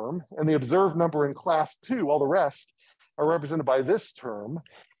this term, and the observed number in class 2, all the rest, are represented by this term,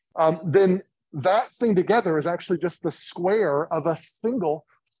 then that thing together is actually just the square of a single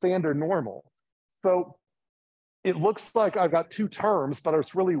standard normal. So it looks like I've got 2 terms, but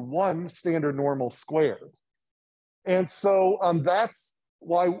it's really 1 standard normal squared. And so that's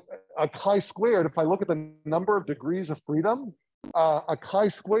why a chi-squared, if I look at the number of degrees of freedom, a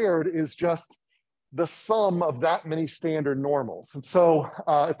chi-squared is just the sum of that many standard normals. And so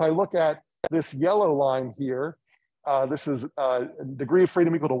if I look at this yellow line here, this is degree of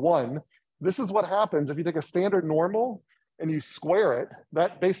freedom equal to 1. This is what happens if you take a standard normal and you square it.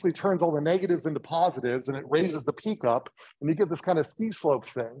 That basically turns all the negatives into positives, and it raises the peak up, and you get this kind of ski slope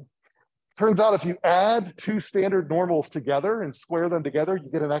thing. Turns out if you add 2 standard normals together and square them together, you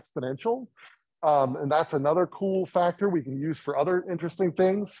get an exponential. And that's another cool factor we can use for other interesting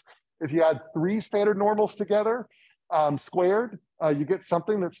things. If you add 3 standard normals together, squared, you get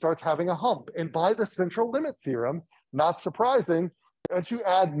something that starts having a hump. And by the central limit theorem, not surprising, as you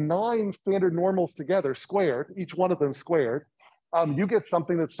add 9 standard normals together, squared, each one of them squared, you get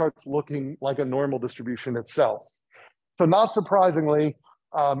something that starts looking like a normal distribution itself. So not surprisingly,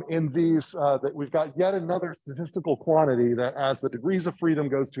 in these, that we've got yet another statistical quantity that as the degrees of freedom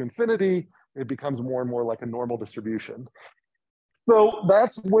goes to infinity, it becomes more and more like a normal distribution. So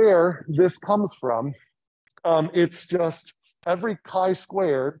that's where this comes from. It's just every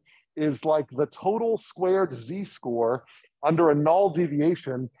chi-squared is like the total squared z-score under a null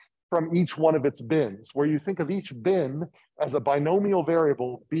deviation from each one of its bins, where you think of each bin as a binomial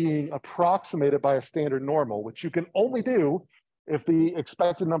variable being approximated by a standard normal, which you can only do if the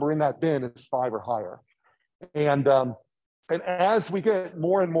expected number in that bin is 5 or higher. And as we get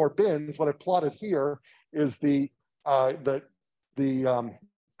more and more bins, what I've plotted here is the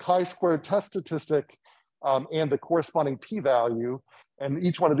chi-squared test statistic and the corresponding p-value. And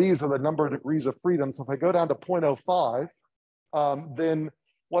each one of these are the number of degrees of freedom. So if I go down to 0.05, then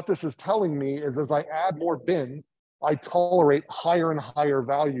what this is telling me is as I add more bins, I tolerate higher and higher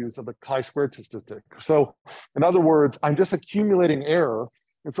values of the chi-squared statistic. So in other words, I'm just accumulating error.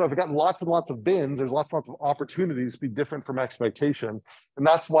 And so if I've got lots and lots of bins, there's lots and lots of opportunities to be different from expectation. And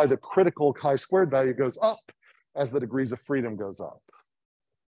that's why the critical chi-squared value goes up as the degrees of freedom goes up.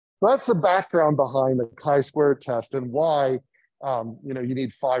 So that's the background behind the chi-squared test and why you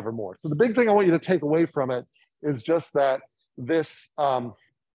need 5 or more. So the big thing I want you to take away from it is just that this,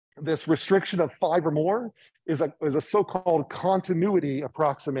 this restriction of 5 or more is a so-called continuity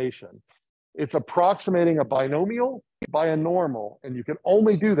approximation. It's approximating a binomial by a normal, and you can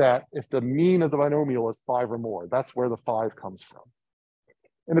only do that if the mean of the binomial is 5 or more. That's where the 5 comes from.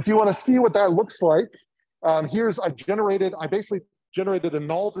 And if you want to see what that looks like, I basically generated a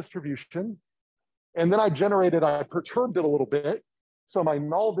null distribution, and then I perturbed it a little bit. So my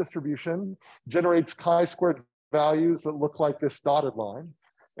null distribution generates chi-squared values that look like this dotted line.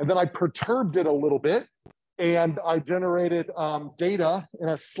 And then I perturbed it a little bit, and I generated data in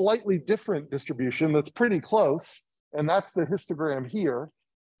a slightly different distribution that's pretty close, and that's the histogram here.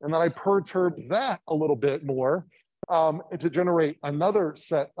 And then I perturbed that a little bit more to generate another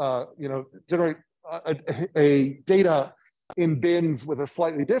set, generate a data in bins with a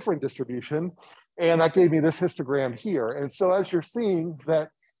slightly different distribution. And that gave me this histogram here. And so as you're seeing that,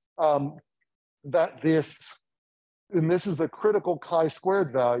 this is the critical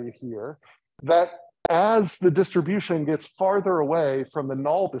chi-squared value here, that as the distribution gets farther away from the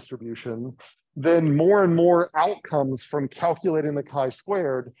null distribution, then more and more outcomes from calculating the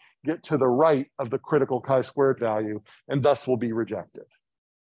chi-squared get to the right of the critical chi-squared value, and thus will be rejected.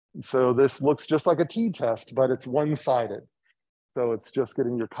 So this looks just like a t-test, but it's one-sided. So it's just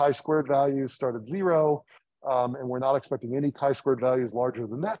getting your chi-squared values start at 0, and we're not expecting any chi-squared values larger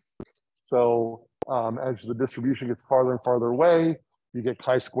than this. So as the distribution gets farther and farther away, you get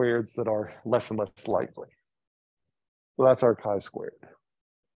chi-squareds that are less and less likely. So that's our chi-squared.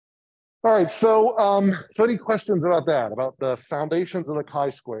 All right, so any questions about that, about the foundations of the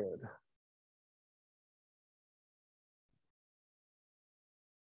chi-squared?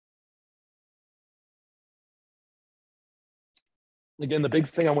 Again, the big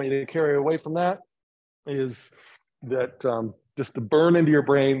thing I want you to carry away from that is that just to burn into your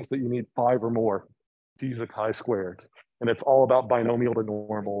brains that you need 5 or more to use a chi-squared. And it's all about binomial to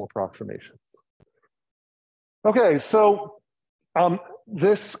normal approximations. Okay, so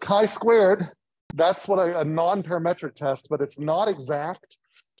this chi-squared, that's what a non-parametric test, but it's not exact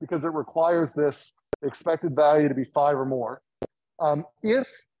because it requires this expected value to be 5 or more. If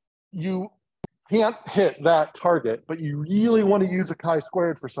you can't hit that target, but you really want to use a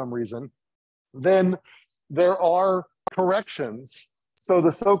chi-squared for some reason, then there are corrections. So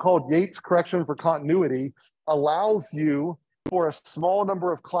the so-called Yates correction for continuity allows you, for a small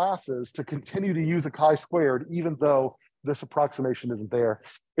number of classes, to continue to use a chi-squared, even though this approximation isn't there.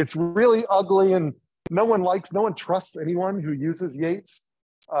 It's really ugly, and no one trusts anyone who uses Yates.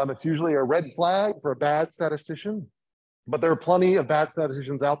 It's usually a red flag for a bad statistician, but there are plenty of bad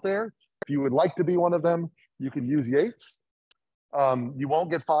statisticians out there. If you would like to be one of them, you can use Yates. You won't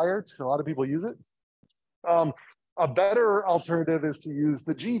get fired. A lot of people use it. A better alternative is to use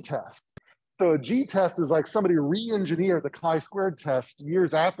the G-test. So a G-test is like somebody re-engineered the chi-squared test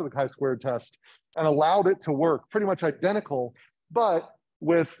years after the chi-squared test and allowed it to work pretty much identical, but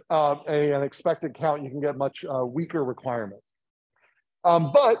with an expected count, you can get much weaker requirements.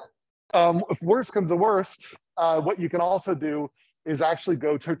 If worse comes to worst, what you can also do is actually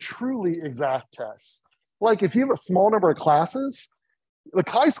go to truly exact tests. Like if you have a small number of classes, the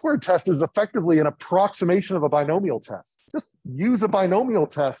chi-squared test is effectively an approximation of a binomial test. Just use a binomial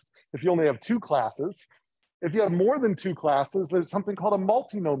test if you only have 2 classes. If you have more than 2 classes, there's something called a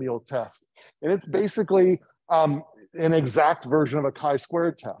multinomial test. And it's basically an exact version of a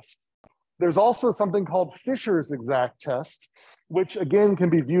chi-squared test. There's also something called Fisher's exact test, which again can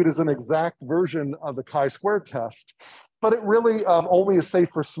be viewed as an exact version of the chi-squared test, but it really only is safe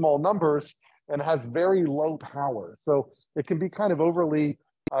for small numbers and has very low power. So it can be kind of overly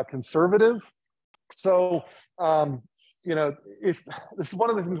conservative. So, if this is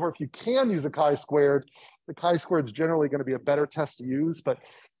one of the things where if you can use a chi-squared, the chi-squared is generally going to be a better test to use. But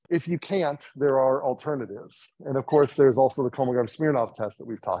if you can't, there are alternatives. And of course, there's also the Kolmogorov-Smirnov test that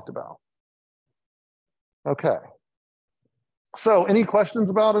we've talked about. Okay. So any questions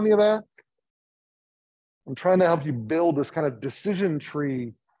about any of that? I'm trying to help you build this kind of decision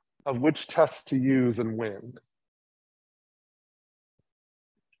tree of which tests to use and when.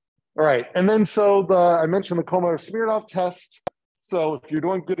 All right, and then I mentioned the Kolmogorov-Smirnov test. So if you're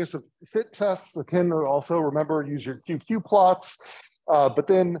doing goodness of fit tests, again, also remember, use your QQ plots. But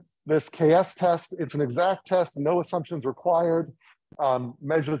then this KS test, it's an exact test, no assumptions required,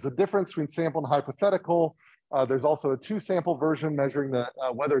 measures the difference between sample and hypothetical. There's also a 2-sample version measuring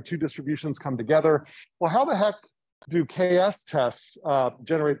whether 2 distributions come together. Well, how the heck do KS tests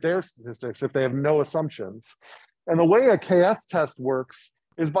generate their statistics if they have no assumptions? And the way a KS test works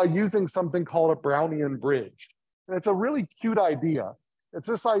is by using something called a Brownian bridge. And it's a really cute idea. It's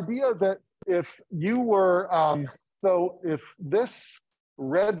this idea that if you were, if this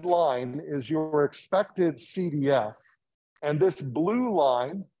red line is your expected CDF, and this blue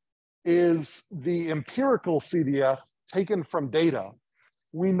line is the empirical CDF taken from data.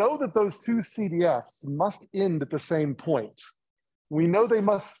 We know that those two CDFs must end at the same point. We know they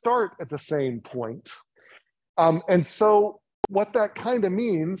must start at the same point. And so what that kind of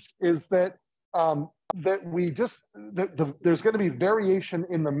means is that there's going to be variation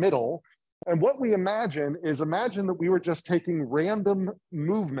in the middle. And what we imagine that we were just taking random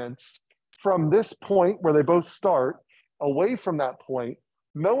movements from this point where they both start away from that point,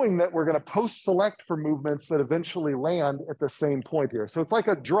 knowing that we're going to post-select for movements that eventually land at the same point here. So it's like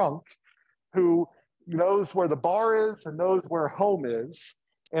a drunk who knows where the bar is and knows where home is,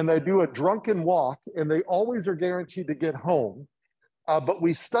 and they do a drunken walk, and they always are guaranteed to get home. But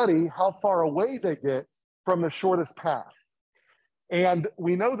we study how far away they get from the shortest path. And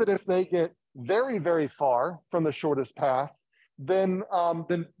we know that if they get very, very far from the shortest path, then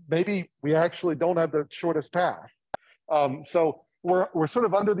maybe we actually don't have the shortest path. So we're sort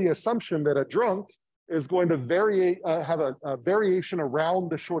of under the assumption that a drunk is going to have a variation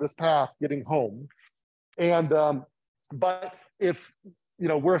around the shortest path getting home. And but if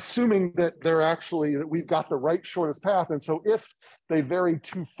we're assuming that that we've got the right shortest path, and so if they vary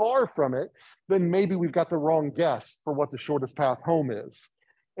too far from it, then maybe we've got the wrong guess for what the shortest path home is.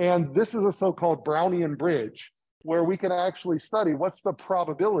 And this is a so-called Brownian bridge, where we can actually study what's the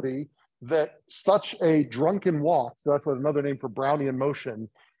probability that such a drunken walk, so that's what another name for Brownian motion,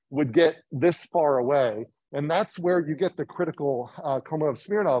 would get this far away. And that's where you get the critical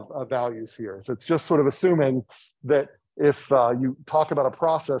Kolmogorov-Smirnov values here. So it's just sort of assuming that if you talk about a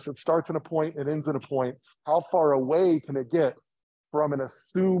process, it starts in a point, it ends in a point, how far away can it get from an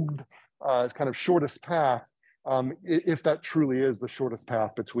assumed kind of shortest path, if that truly is the shortest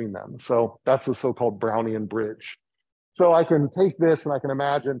path between them. So that's a so-called Brownian bridge. So I can take this and I can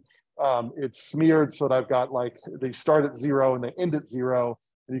imagine it's smeared so that I've got like, they start at 0 and they end at 0,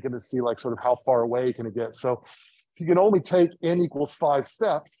 and you can just see like sort of how far away can it get. So if you can only take n equals 5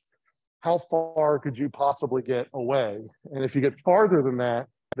 steps, how far could you possibly get away? And if you get farther than that,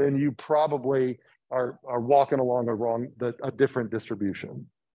 then you probably are walking along a different distribution.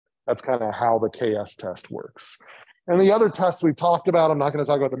 That's kind of how the KS test works. And the other tests we've talked about, I'm not going to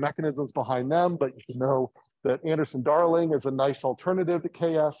talk about the mechanisms behind them, but you should know that Anderson-Darling is a nice alternative to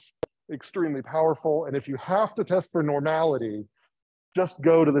KS, extremely powerful. And if you have to test for normality, just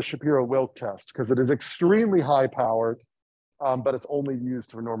go to the Shapiro-Wilk test, because it is extremely high powered, but it's only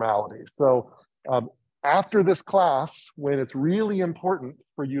used for normality. So after this class, when it's really important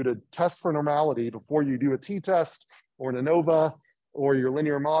for you to test for normality before you do a t-test or an ANOVA or your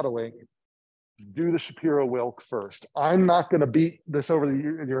linear modeling, do the Shapiro-Wilk first. I'm not going to beat this over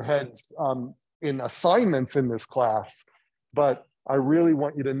your heads in assignments in this class, but I really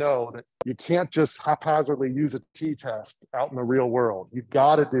want you to know that you can't just haphazardly use a t-test out in the real world. You've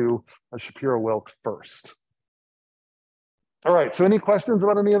got to do a Shapiro-Wilk first. All right, so any questions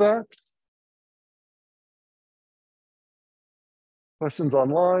about any of that? Questions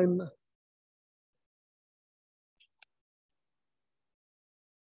online?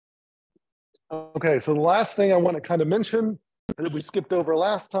 Okay, so the last thing I want to kind of mention that we skipped over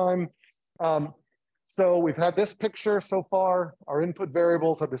last time. So we've had this picture so far, our input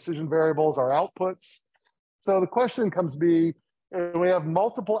variables, our decision variables, our outputs. So the question comes be, we have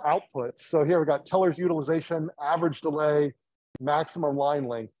multiple outputs. So here we've got teller's utilization, average delay, maximum line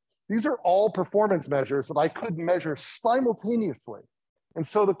length. These are all performance measures that I could measure simultaneously. And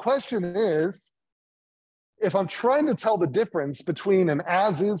so the question is, if I'm trying to tell the difference between an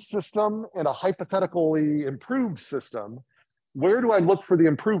as-is system and a hypothetically improved system, where do I look for the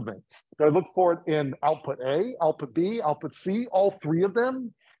improvement? Do I look for it in output A, output B, output C, all three of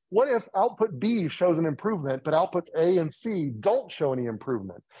them? What if output B shows an improvement, but outputs A and C don't show any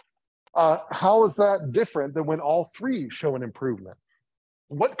improvement? How is that different than when all three show an improvement?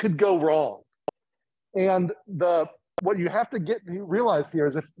 What could go wrong? And what you have to realize here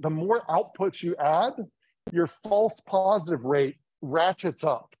is if the more outputs you add, your false positive rate ratchets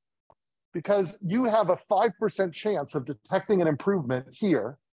up, because you have a 5% chance of detecting an improvement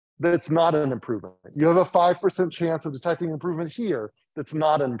here that's not an improvement. You have a 5% chance of detecting improvement here that's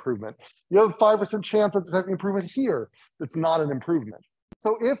not an improvement. You have a 5% chance of detecting improvement here that's not an improvement.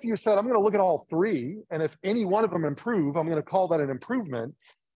 So if you said, I'm going to look at all three, and if any one of them improve, I'm going to call that an improvement,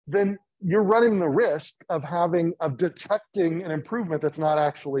 then you're running the risk of detecting an improvement that's not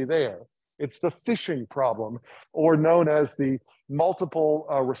actually there. It's the fishing problem, or known as the multiple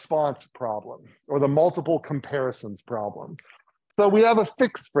response problem, or the multiple comparisons problem. So we have a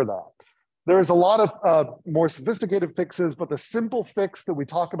fix for that. There's a lot of more sophisticated fixes, but the simple fix that we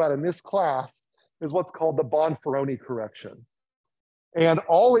talk about in this class is what's called the Bonferroni correction. And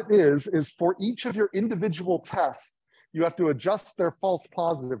all it is for each of your individual tests, you have to adjust their false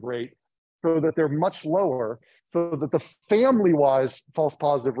positive rate so that they're much lower, so that the family-wise false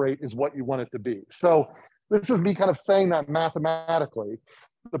positive rate is what you want it to be. So this is me kind of saying that mathematically.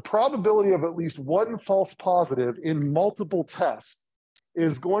 The probability of at least one false positive in multiple tests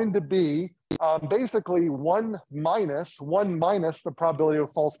is going to be basically one minus the probability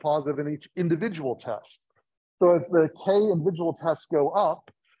of false positive in each individual test. So as the K individual tests go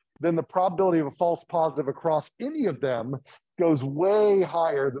up, then the probability of a false positive across any of them goes way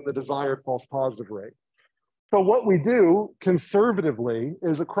higher than the desired false positive rate. So what we do conservatively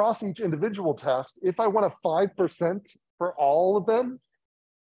is across each individual test, if I want a 5% for all of them,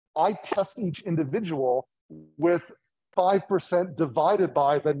 I test each individual with 5% divided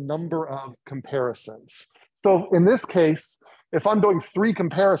by the number of comparisons. So in this case, if I'm doing 3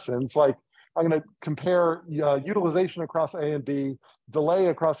 comparisons, like I'm going to compare utilization across A and B, delay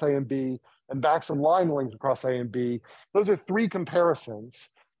across A and B, and maximum line length across A and B, those are 3 comparisons.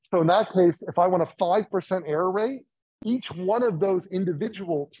 So in that case, if I want a 5% error rate, each one of those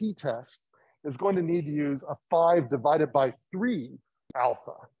individual t-tests is going to need to use a 5 divided by 3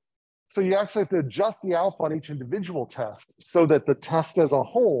 alpha. So you actually have to adjust the alpha on each individual test so that the test as a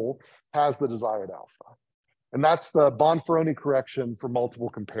whole has the desired alpha. And that's the Bonferroni correction for multiple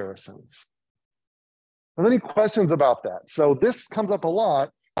comparisons. Are there any questions about that? So this comes up a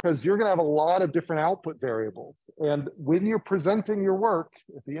lot because you're going to have a lot of different output variables. And when you're presenting your work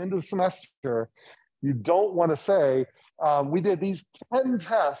at the end of the semester, you don't want to say, we did these 10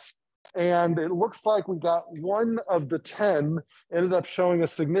 tests, and it looks like we got one of the 10 ended up showing a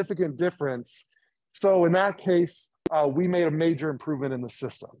significant difference. So in that case, we made a major improvement in the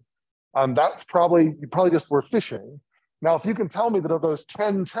system. That's probably, you probably just were fishing. Now, if you can tell me that of those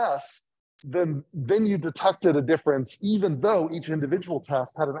 10 tests, then you detected a difference, even though each individual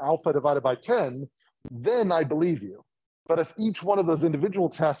test had an alpha divided by 10, then I believe you. But if each one of those individual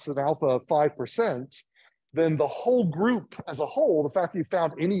tests had an alpha of 5%, then the whole group as a whole, the fact that you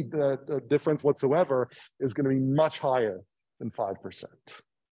found any difference whatsoever is going to be much higher than 5%.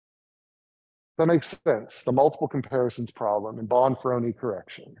 That makes sense. The multiple comparisons problem and Bonferroni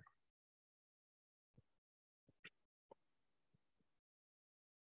correction.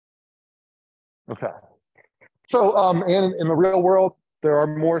 Okay. So, and in the real world, there are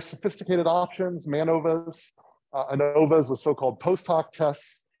more sophisticated options, MANOVAs, ANOVAs with so-called post hoc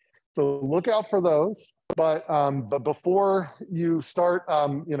tests. So look out for those. But before you start,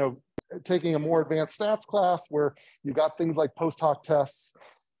 taking a more advanced stats class where you've got things like post hoc tests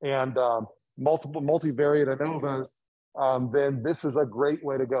and multivariate ANOVAs, then this is a great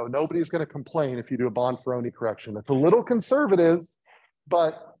way to go. Nobody's going to complain if you do a Bonferroni correction. It's a little conservative,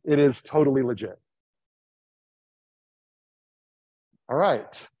 but it is totally legit. All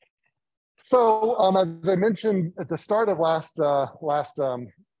right. So as I mentioned at the start of last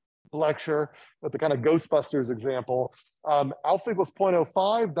lecture with the kind of Ghostbusters example, alpha equals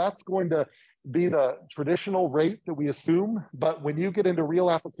 0.05, that's going to be the traditional rate that we assume. But when you get into real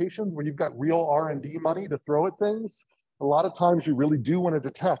applications, when you've got real R&D money to throw at things, a lot of times you really do want to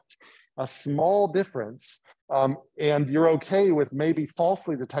detect a small difference. And you're okay with maybe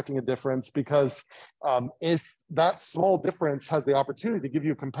falsely detecting a difference because if that small difference has the opportunity to give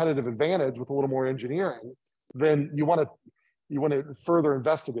you a competitive advantage with a little more engineering, then you want to further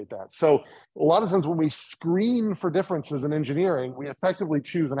investigate that. So a lot of times when we screen for differences in engineering, we effectively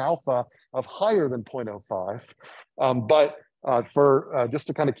choose an alpha of higher than 0.05. But for just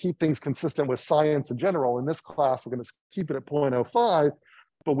to kind of keep things consistent with science in general, in this class, we're going to keep it at 0.05.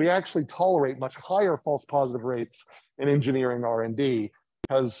 But we actually tolerate much higher false positive rates in engineering R&D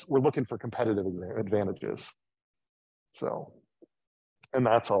because we're looking for competitive advantages. So, and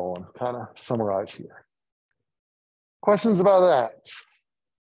that's all I'm kind of summarize here. Questions about that?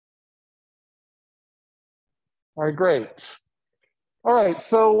 All right, great. All right,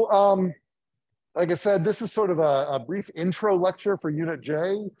 so like I said, this is sort of a brief intro lecture for Unit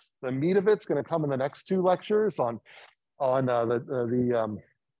J. The meat of it's going to come in the next 2 lectures on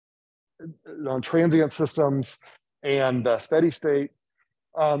transient systems and steady state.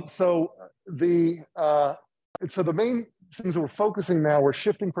 So the main things that we're focusing now, we're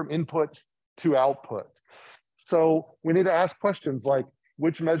shifting from input to output. So we need to ask questions like,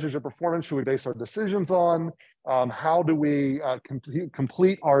 which measures of performance should we base our decisions on? How do we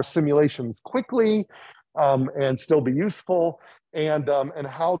complete our simulations quickly and still be useful? And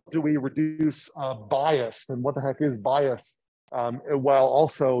how do we reduce bias? And what the heck is bias while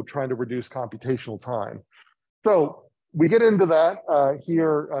also trying to reduce computational time. So we get into that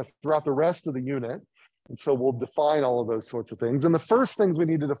here throughout the rest of the unit. And so we'll define all of those sorts of things. And the first things we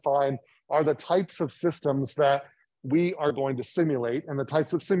need to define are the types of systems that we are going to simulate and the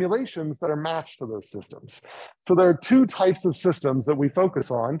types of simulations that are matched to those systems. So there are two types of systems that we focus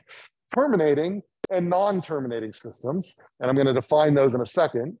on: terminating and non-terminating systems. And I'm going to define those in a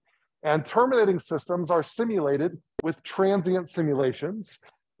second. And terminating systems are simulated with transient simulations,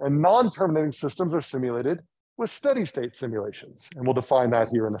 and non-terminating systems are simulated with steady state simulations. And we'll define that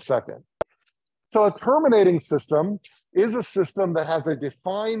here in a second. So a terminating system is a system that has a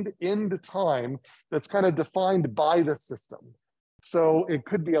defined end time that's kind of defined by the system. So it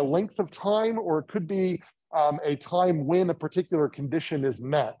could be a length of time, or it could be a time when a particular condition is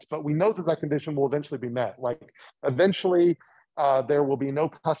met. But we know that that condition will eventually be met. Like eventually there will be no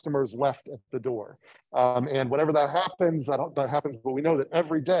customers left at the door. And whenever that happens, that happens, but we know that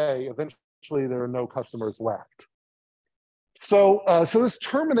every day, eventually there are no customers left. So, so this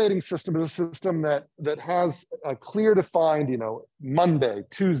terminating system is a system that has a clear defined, Monday,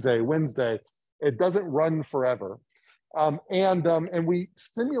 Tuesday, Wednesday. It doesn't run forever. And we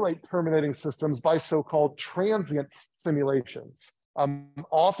simulate terminating systems by so-called transient simulations.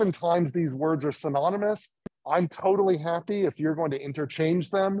 Oftentimes these words are synonymous. I'm totally happy if you're going to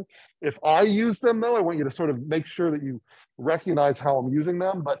interchange them. If I use them, though, I want you to sort of make sure that you recognize how I'm using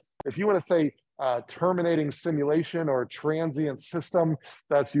them. But if you want to say terminating simulation or transient system,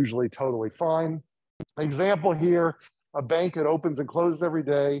 that's usually totally fine. Example here, a bank that opens and closes every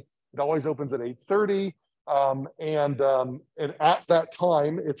day. It always opens at 8:30. And at that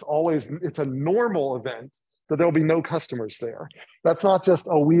time, it's a normal event that there'll be no customers there. That's not just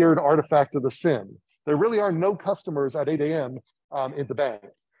a weird artifact of the sim. There really are no customers at 8 a.m. In the bank.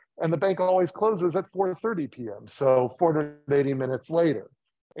 And the bank always closes at 4:30 p.m. So 480 minutes later.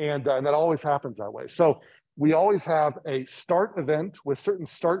 And that always happens that way. So we always have a start event with certain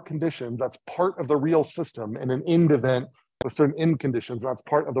start conditions. That's part of the real system, and an end event with certain end conditions. That's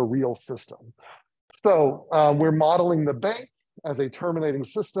part of the real system. So we're modeling the bank as a terminating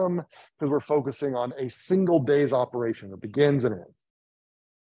system because we're focusing on a single day's operation that begins and ends.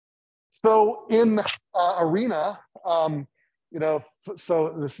 So in Arena,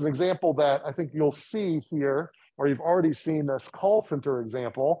 so this is an example that I think you'll see here, or you've already seen this call center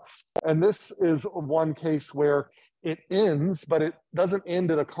example. And this is one case where it ends, but it doesn't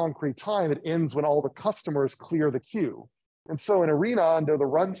end at a concrete time. It ends when all the customers clear the queue. And so in Arena, under the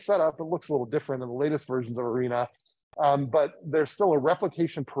run setup, it looks a little different than the latest versions of Arena, but there's still a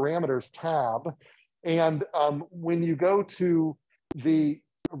replication parameters tab. And when you go to the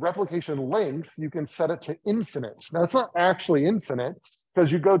replication length, you can set it to infinite. Now, it's not actually infinite,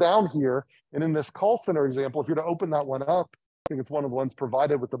 because you go down here, and in this call center example, if you're to open that one up, I think it's one of the ones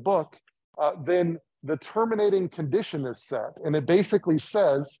provided with the book, then the terminating condition is set. And it basically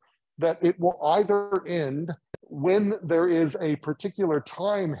says that it will either end when there is a particular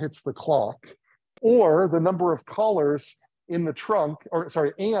time hits the clock, or the number of callers in the trunk,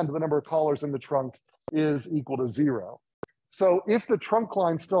 and the number of callers in the trunk is equal to 0. So if the trunk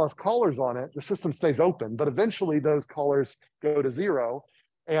line still has callers on it, the system stays open, but eventually those callers go to 0.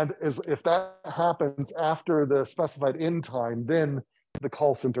 And if that happens after the specified end time, then the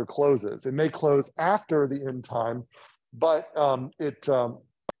call center closes. It may close after the end time, but it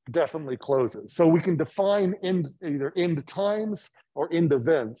definitely closes. So we can define either end times or end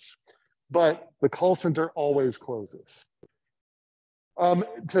events, but the call center always closes.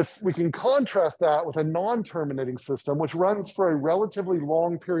 We can contrast that with a non-terminating system, which runs for a relatively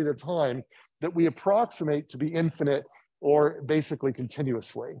long period of time that we approximate to be infinite or basically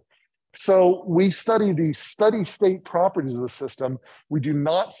continuously. So we study the steady state properties of the system. We do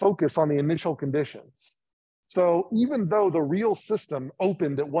not focus on the initial conditions. So even though the real system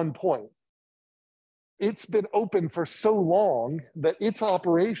opened at one point, it's been open for so long that its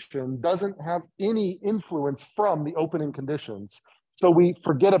operation doesn't have any influence from the opening conditions. So we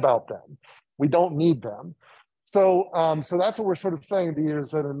forget about them. We don't need them. So, so that's what we're sort of saying.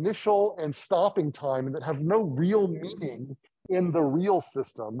 There's an initial and stopping time that have no real meaning in the real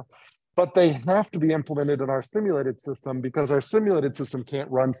system, but they have to be implemented in our simulated system because our simulated system can't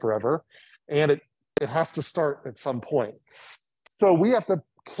run forever, and it has to start at some point. So we have to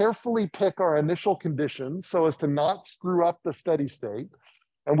carefully pick our initial conditions so as to not screw up the steady state.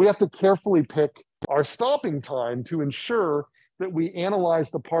 And we have to carefully pick our stopping time to ensure that we analyze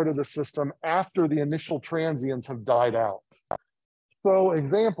the part of the system after the initial transients have died out. So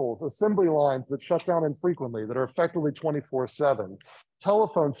examples, assembly lines that shut down infrequently, that are effectively 24/7,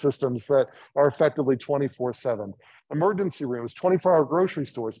 telephone systems that are effectively 24/7, emergency rooms, 24-hour grocery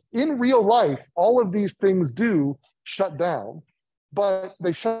stores. In real life, all of these things do shut down, but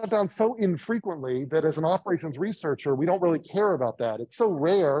they shut down so infrequently that as an operations researcher, we don't really care about that. It's so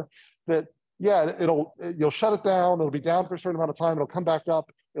rare that, yeah, you'll shut it down, it'll be down for a certain amount of time, it'll come back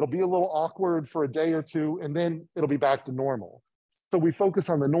up, it'll be a little awkward for a day or two, and then it'll be back to normal. So we focus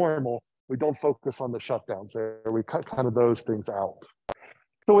on the normal, we don't focus on the shutdowns there. We cut kind of those things out.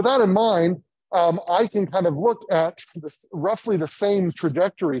 So with that in mind, I can kind of look at this, roughly the same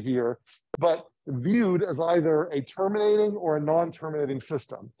trajectory here, but viewed as either a terminating or a non-terminating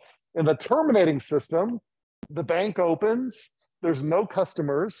system. In the terminating system, the bank opens, there's no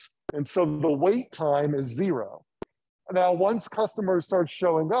customers, and so the wait time is 0. Now, once customers start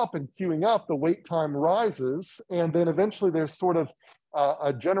showing up and queuing up, the wait time rises, and then eventually there's sort of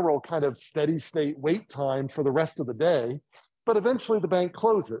a general kind of steady state wait time for the rest of the day, but eventually the bank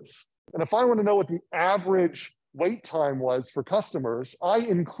closes. And if I want to know what the average wait time was for customers, I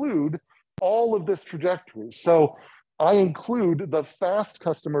include all of this trajectory. So I include the fast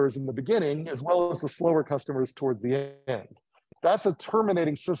customers in the beginning as well as the slower customers towards the end. That's a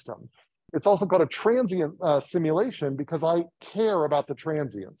terminating system. It's also called a transient simulation because I care about the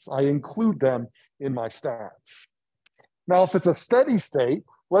transients. I include them in my stats. Now, if it's a steady state,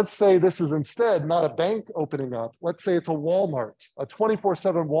 let's say this is instead not a bank opening up. Let's say it's a Walmart, a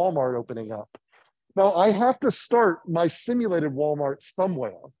 24/7 Walmart opening up. Now, I have to start my simulated Walmart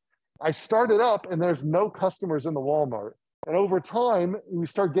somewhere. I start it up and there's no customers in the Walmart. And over time, we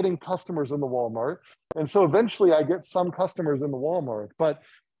start getting customers in the Walmart. And so eventually I get some customers in the Walmart. But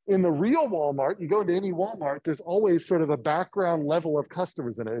in the real Walmart, you go into any Walmart, there's always sort of a background level of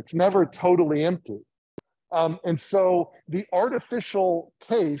customers in it. It's never totally empty. And so the artificial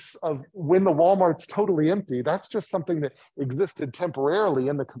case of when the Walmart's totally empty, that's just something that existed temporarily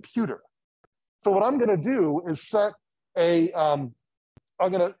in the computer. So what I'm going to do is set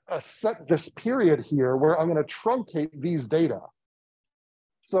I'm going to set this period here where I'm going to truncate these data.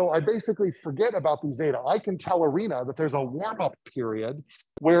 So I basically forget about these data. I can tell Arena that there's a warm-up period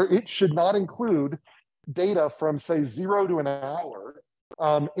where it should not include data from, say, 0 to an hour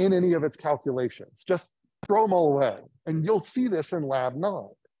in any of its calculations. Just throw them all away. And you'll see this in Lab 9.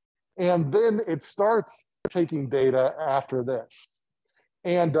 And then it starts taking data after this.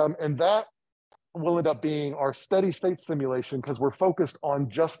 And that will end up being our steady state simulation because we're focused on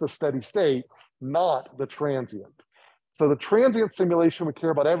just the steady state, not the transient. So the transient simulation, we care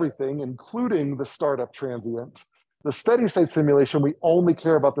about everything, including the startup transient. The steady state simulation, we only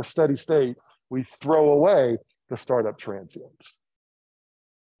care about the steady state. We throw away the startup transient.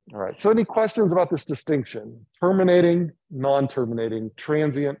 All right, so any questions about this distinction? Terminating, non-terminating,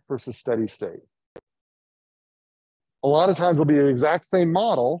 transient versus steady state. A lot of times it'll be the exact same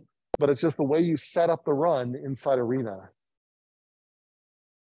model, but it's just the way you set up the run inside Arena.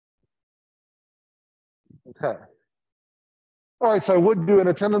 Okay. All right, so I would do an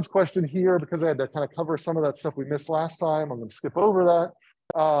attendance question here because I had to kind of cover some of that stuff we missed last time. I'm going to skip over that.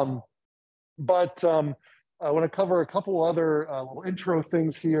 I want to cover a couple other little intro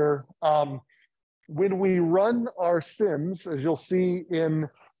things here. When we run our sims, as you'll see in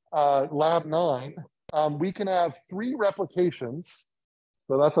Lab 9, we can have 3 replications.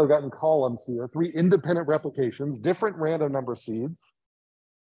 So that's what I've got in columns here, 3 independent replications, different random number seeds.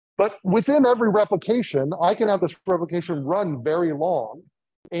 But within every replication, I can have this replication run very long,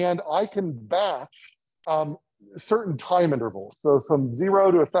 and I can batch certain time intervals. So from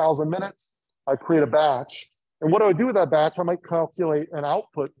 0 to 1,000 minutes, I create a batch. And what do I do with that batch? I might calculate an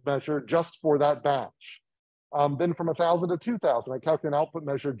output measure just for that batch. Then from 1,000 to 2,000, I calculate an output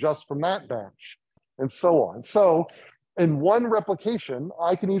measure just from that batch, and so on. So in one replication,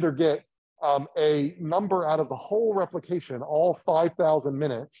 I can either get a number out of the whole replication, all 5,000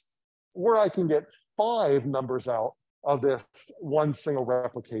 minutes, or I can get 5 numbers out of this one single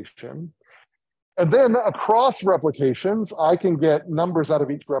replication. And then across replications, I can get numbers out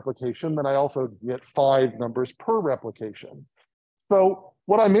of each replication. Then I also get 5 numbers per replication. So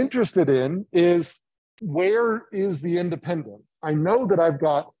what I'm interested in is where is the independence? I know that I've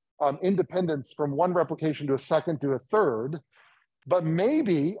got independence from one replication to a second to a third, but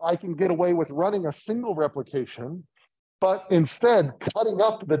maybe I can get away with running a single replication, but instead cutting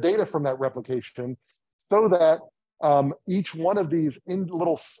up the data from that replication so that each one of these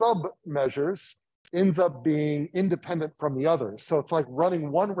little sub measures ends up being independent from the others. So it's like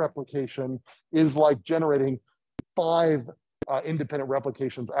running one replication is like generating 5 independent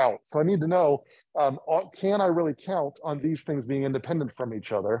replications out. So I need to know, can I really count on these things being independent from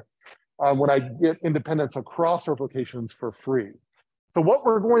each other when I get independence across replications for free? So what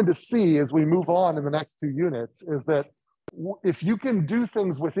we're going to see as we move on in the next 2 units is that if you can do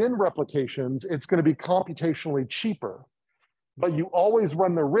things within replications, it's going to be computationally cheaper, but you always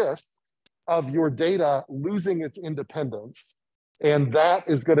run the risk of your data losing its independence. And that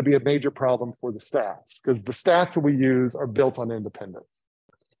is going to be a major problem for the stats, because the stats that we use are built on independence.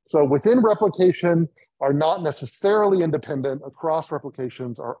 So within replication are not necessarily independent. Across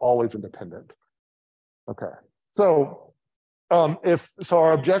replications are always independent. Okay, so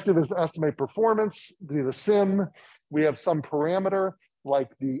our objective is to estimate performance via the sim. We have some parameter like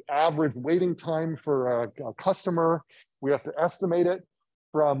the average waiting time for a customer. We have to estimate it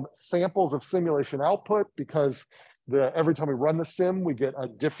from samples of simulation output, because every time we run the sim, we get a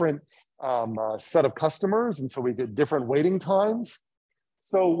different set of customers, and so we get different waiting times.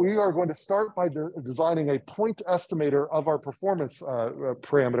 So we are going to start by designing a point estimator of our performance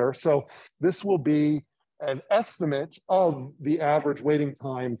parameter. So this will be an estimate of the average waiting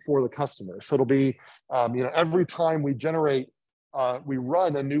time for the customer. So it'll be, every time we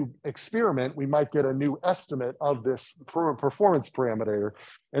run a new experiment, we might get a new estimate of this performance parameter.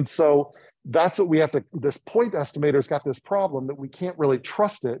 And so that's what we have to, this point estimator's got this problem that we can't really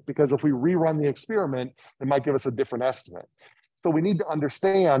trust it, because if we rerun the experiment, it might give us a different estimate. So we need to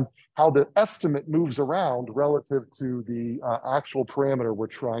understand how the estimate moves around relative to the actual parameter we're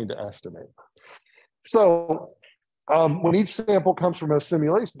trying to estimate. So when each sample comes from a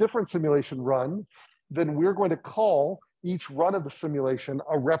different simulation run, then we're going to call each run of the simulation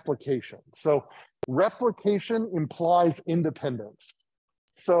a replication. So replication implies independence.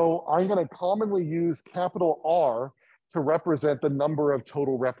 So I'm going to commonly use capital R to represent the number of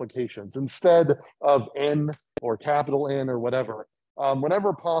total replications instead of N or capital N or whatever.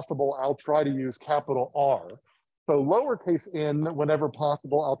 Whenever possible, I'll try to use capital R. So lowercase n, whenever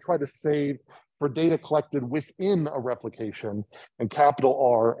possible, I'll try to save for data collected within a replication, and capital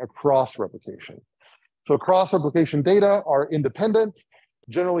R across replication. So cross replication data are independent,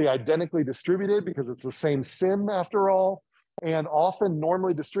 generally identically distributed because it's the same sim after all, and often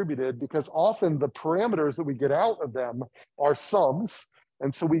normally distributed because often the parameters that we get out of them are sums.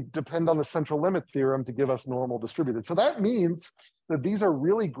 And so we depend on the central limit theorem to give us normal distributed. So that means that these are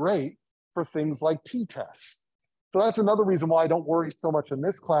really great for things like t-tests. So that's another reason why I don't worry so much in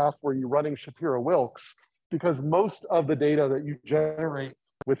this class where you're running Shapiro-Wilks, because most of the data that you generate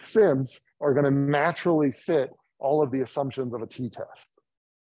with sims are going to naturally fit all of the assumptions of a t-test.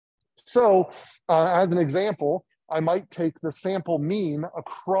 So as an example, I might take the sample mean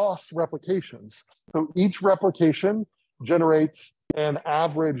across replications. So each replication generates an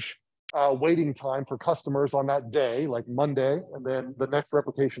average waiting time for customers on that day, like Monday, and then the next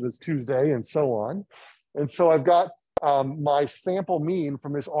replication is Tuesday, and so on. And so I've got my sample mean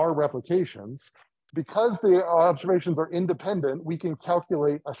from these R replications. Because the observations are independent, we can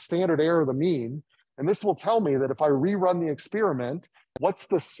calculate a standard error of the mean. And this will tell me that if I rerun the experiment, what's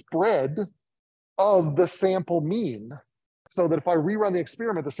the spread of the sample mean? So that if I rerun the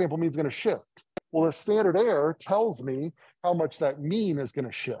experiment, the sample mean is going to shift. Well, the standard error tells me how much that mean is going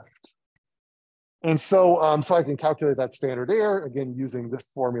to shift. And so, so I can calculate that standard error, again, using this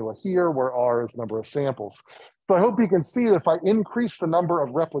formula here, where R is the number of samples. So I hope you can see that if I increase the number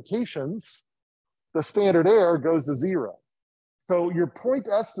of replications, the standard error goes to 0. So your point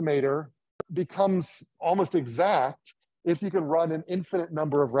estimator becomes almost exact if you can run an infinite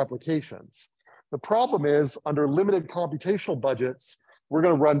number of replications. The problem is, under limited computational budgets, we're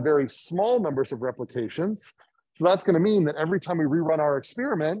going to run very small numbers of replications. So that's going to mean that every time we rerun our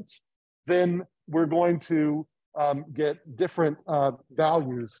experiment, then we're going to get different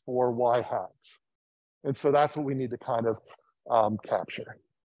values for y hat. And so that's what we need to kind of capture.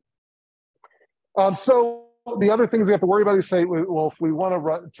 So the other things we have to worry about is say, well, if we want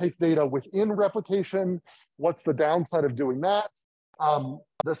to take data within replication, what's the downside of doing that?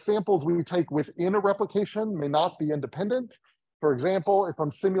 The samples we take within a replication may not be independent. For example, if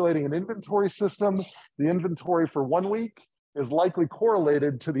I'm simulating an inventory system, the inventory for 1 week is likely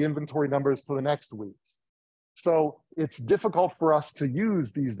correlated to the inventory numbers for the next week. So it's difficult for us to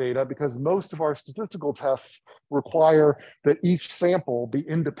use these data because most of our statistical tests require that each sample be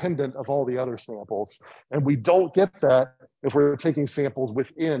independent of all the other samples. And we don't get that if we're taking samples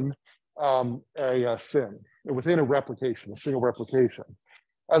within a sim, within a replication, a single replication.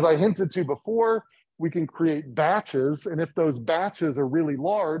 As I hinted to before, we can create batches, and if those batches are really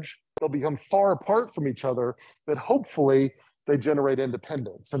large, they'll become far apart from each other, but hopefully they generate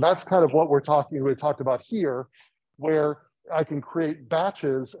independence. And that's kind of what we talked about here, where I can create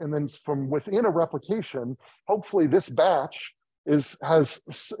batches, and then from within a replication, hopefully this batch is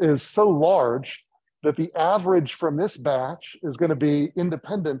so large that the average from this batch is going to be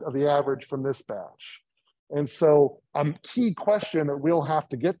independent of the average from this batch. And so a key question that we'll have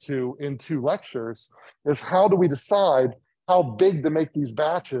to get to in 2 lectures is how do we decide how big to make these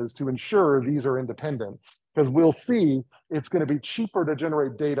batches to ensure these are independent? Because we'll see it's going to be cheaper to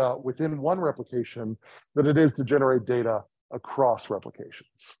generate data within 1 replication than it is to generate data across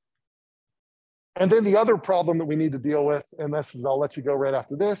replications. And then the other problem that we need to deal with, and this is, I'll let you go right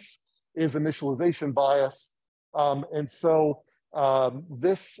after this, is initialization bias.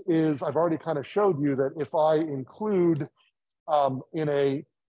 This is, I've already kind of showed you that if I include in a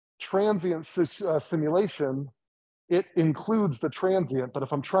transient simulation, it includes the transient, but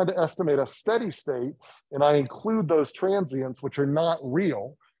if I'm trying to estimate a steady state and I include those transients, which are not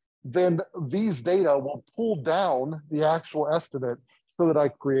real, then these data will pull down the actual estimate so that I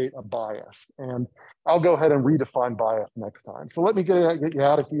create a bias. And I'll go ahead and redefine bias next time. So let me get you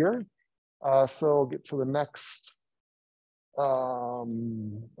out of here. So I'll get to the next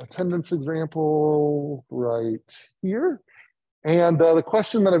attendance example right here. And the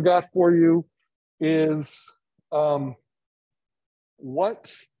question that I've got for you is,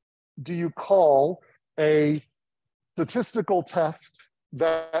 what do you call a statistical test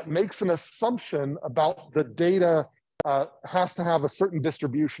that makes an assumption about the data has to have a certain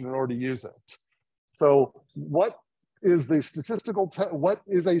distribution in order to use it? So what is the statistical what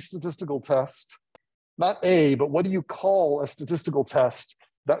is a statistical test? Not A, but what do you call a statistical test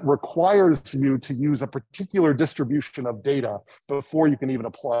that requires you to use a particular distribution of data before you can even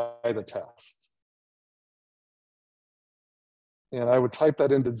apply the test? And I would type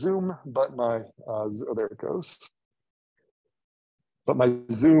that into Zoom, but my, oh, there it goes. But my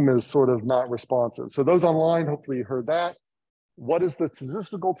Zoom is sort of not responsive. So those online, hopefully you heard that. What is the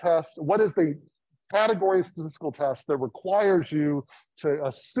statistical test? What is the category of statistical test that requires you to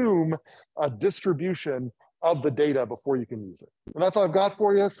assume a distribution of the data before you can use it? And that's all I've got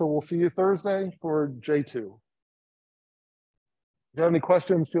for you. So we'll see you Thursday for J2. If you have any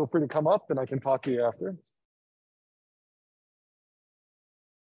questions, feel free to come up and I can talk to you after.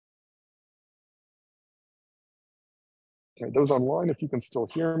 Okay, those online, if you can still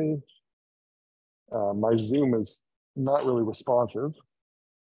hear me. My Zoom is not really responsive.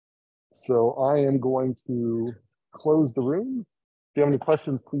 So I am going to close the room. If you have any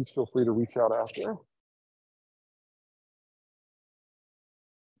questions, please feel free to reach out after.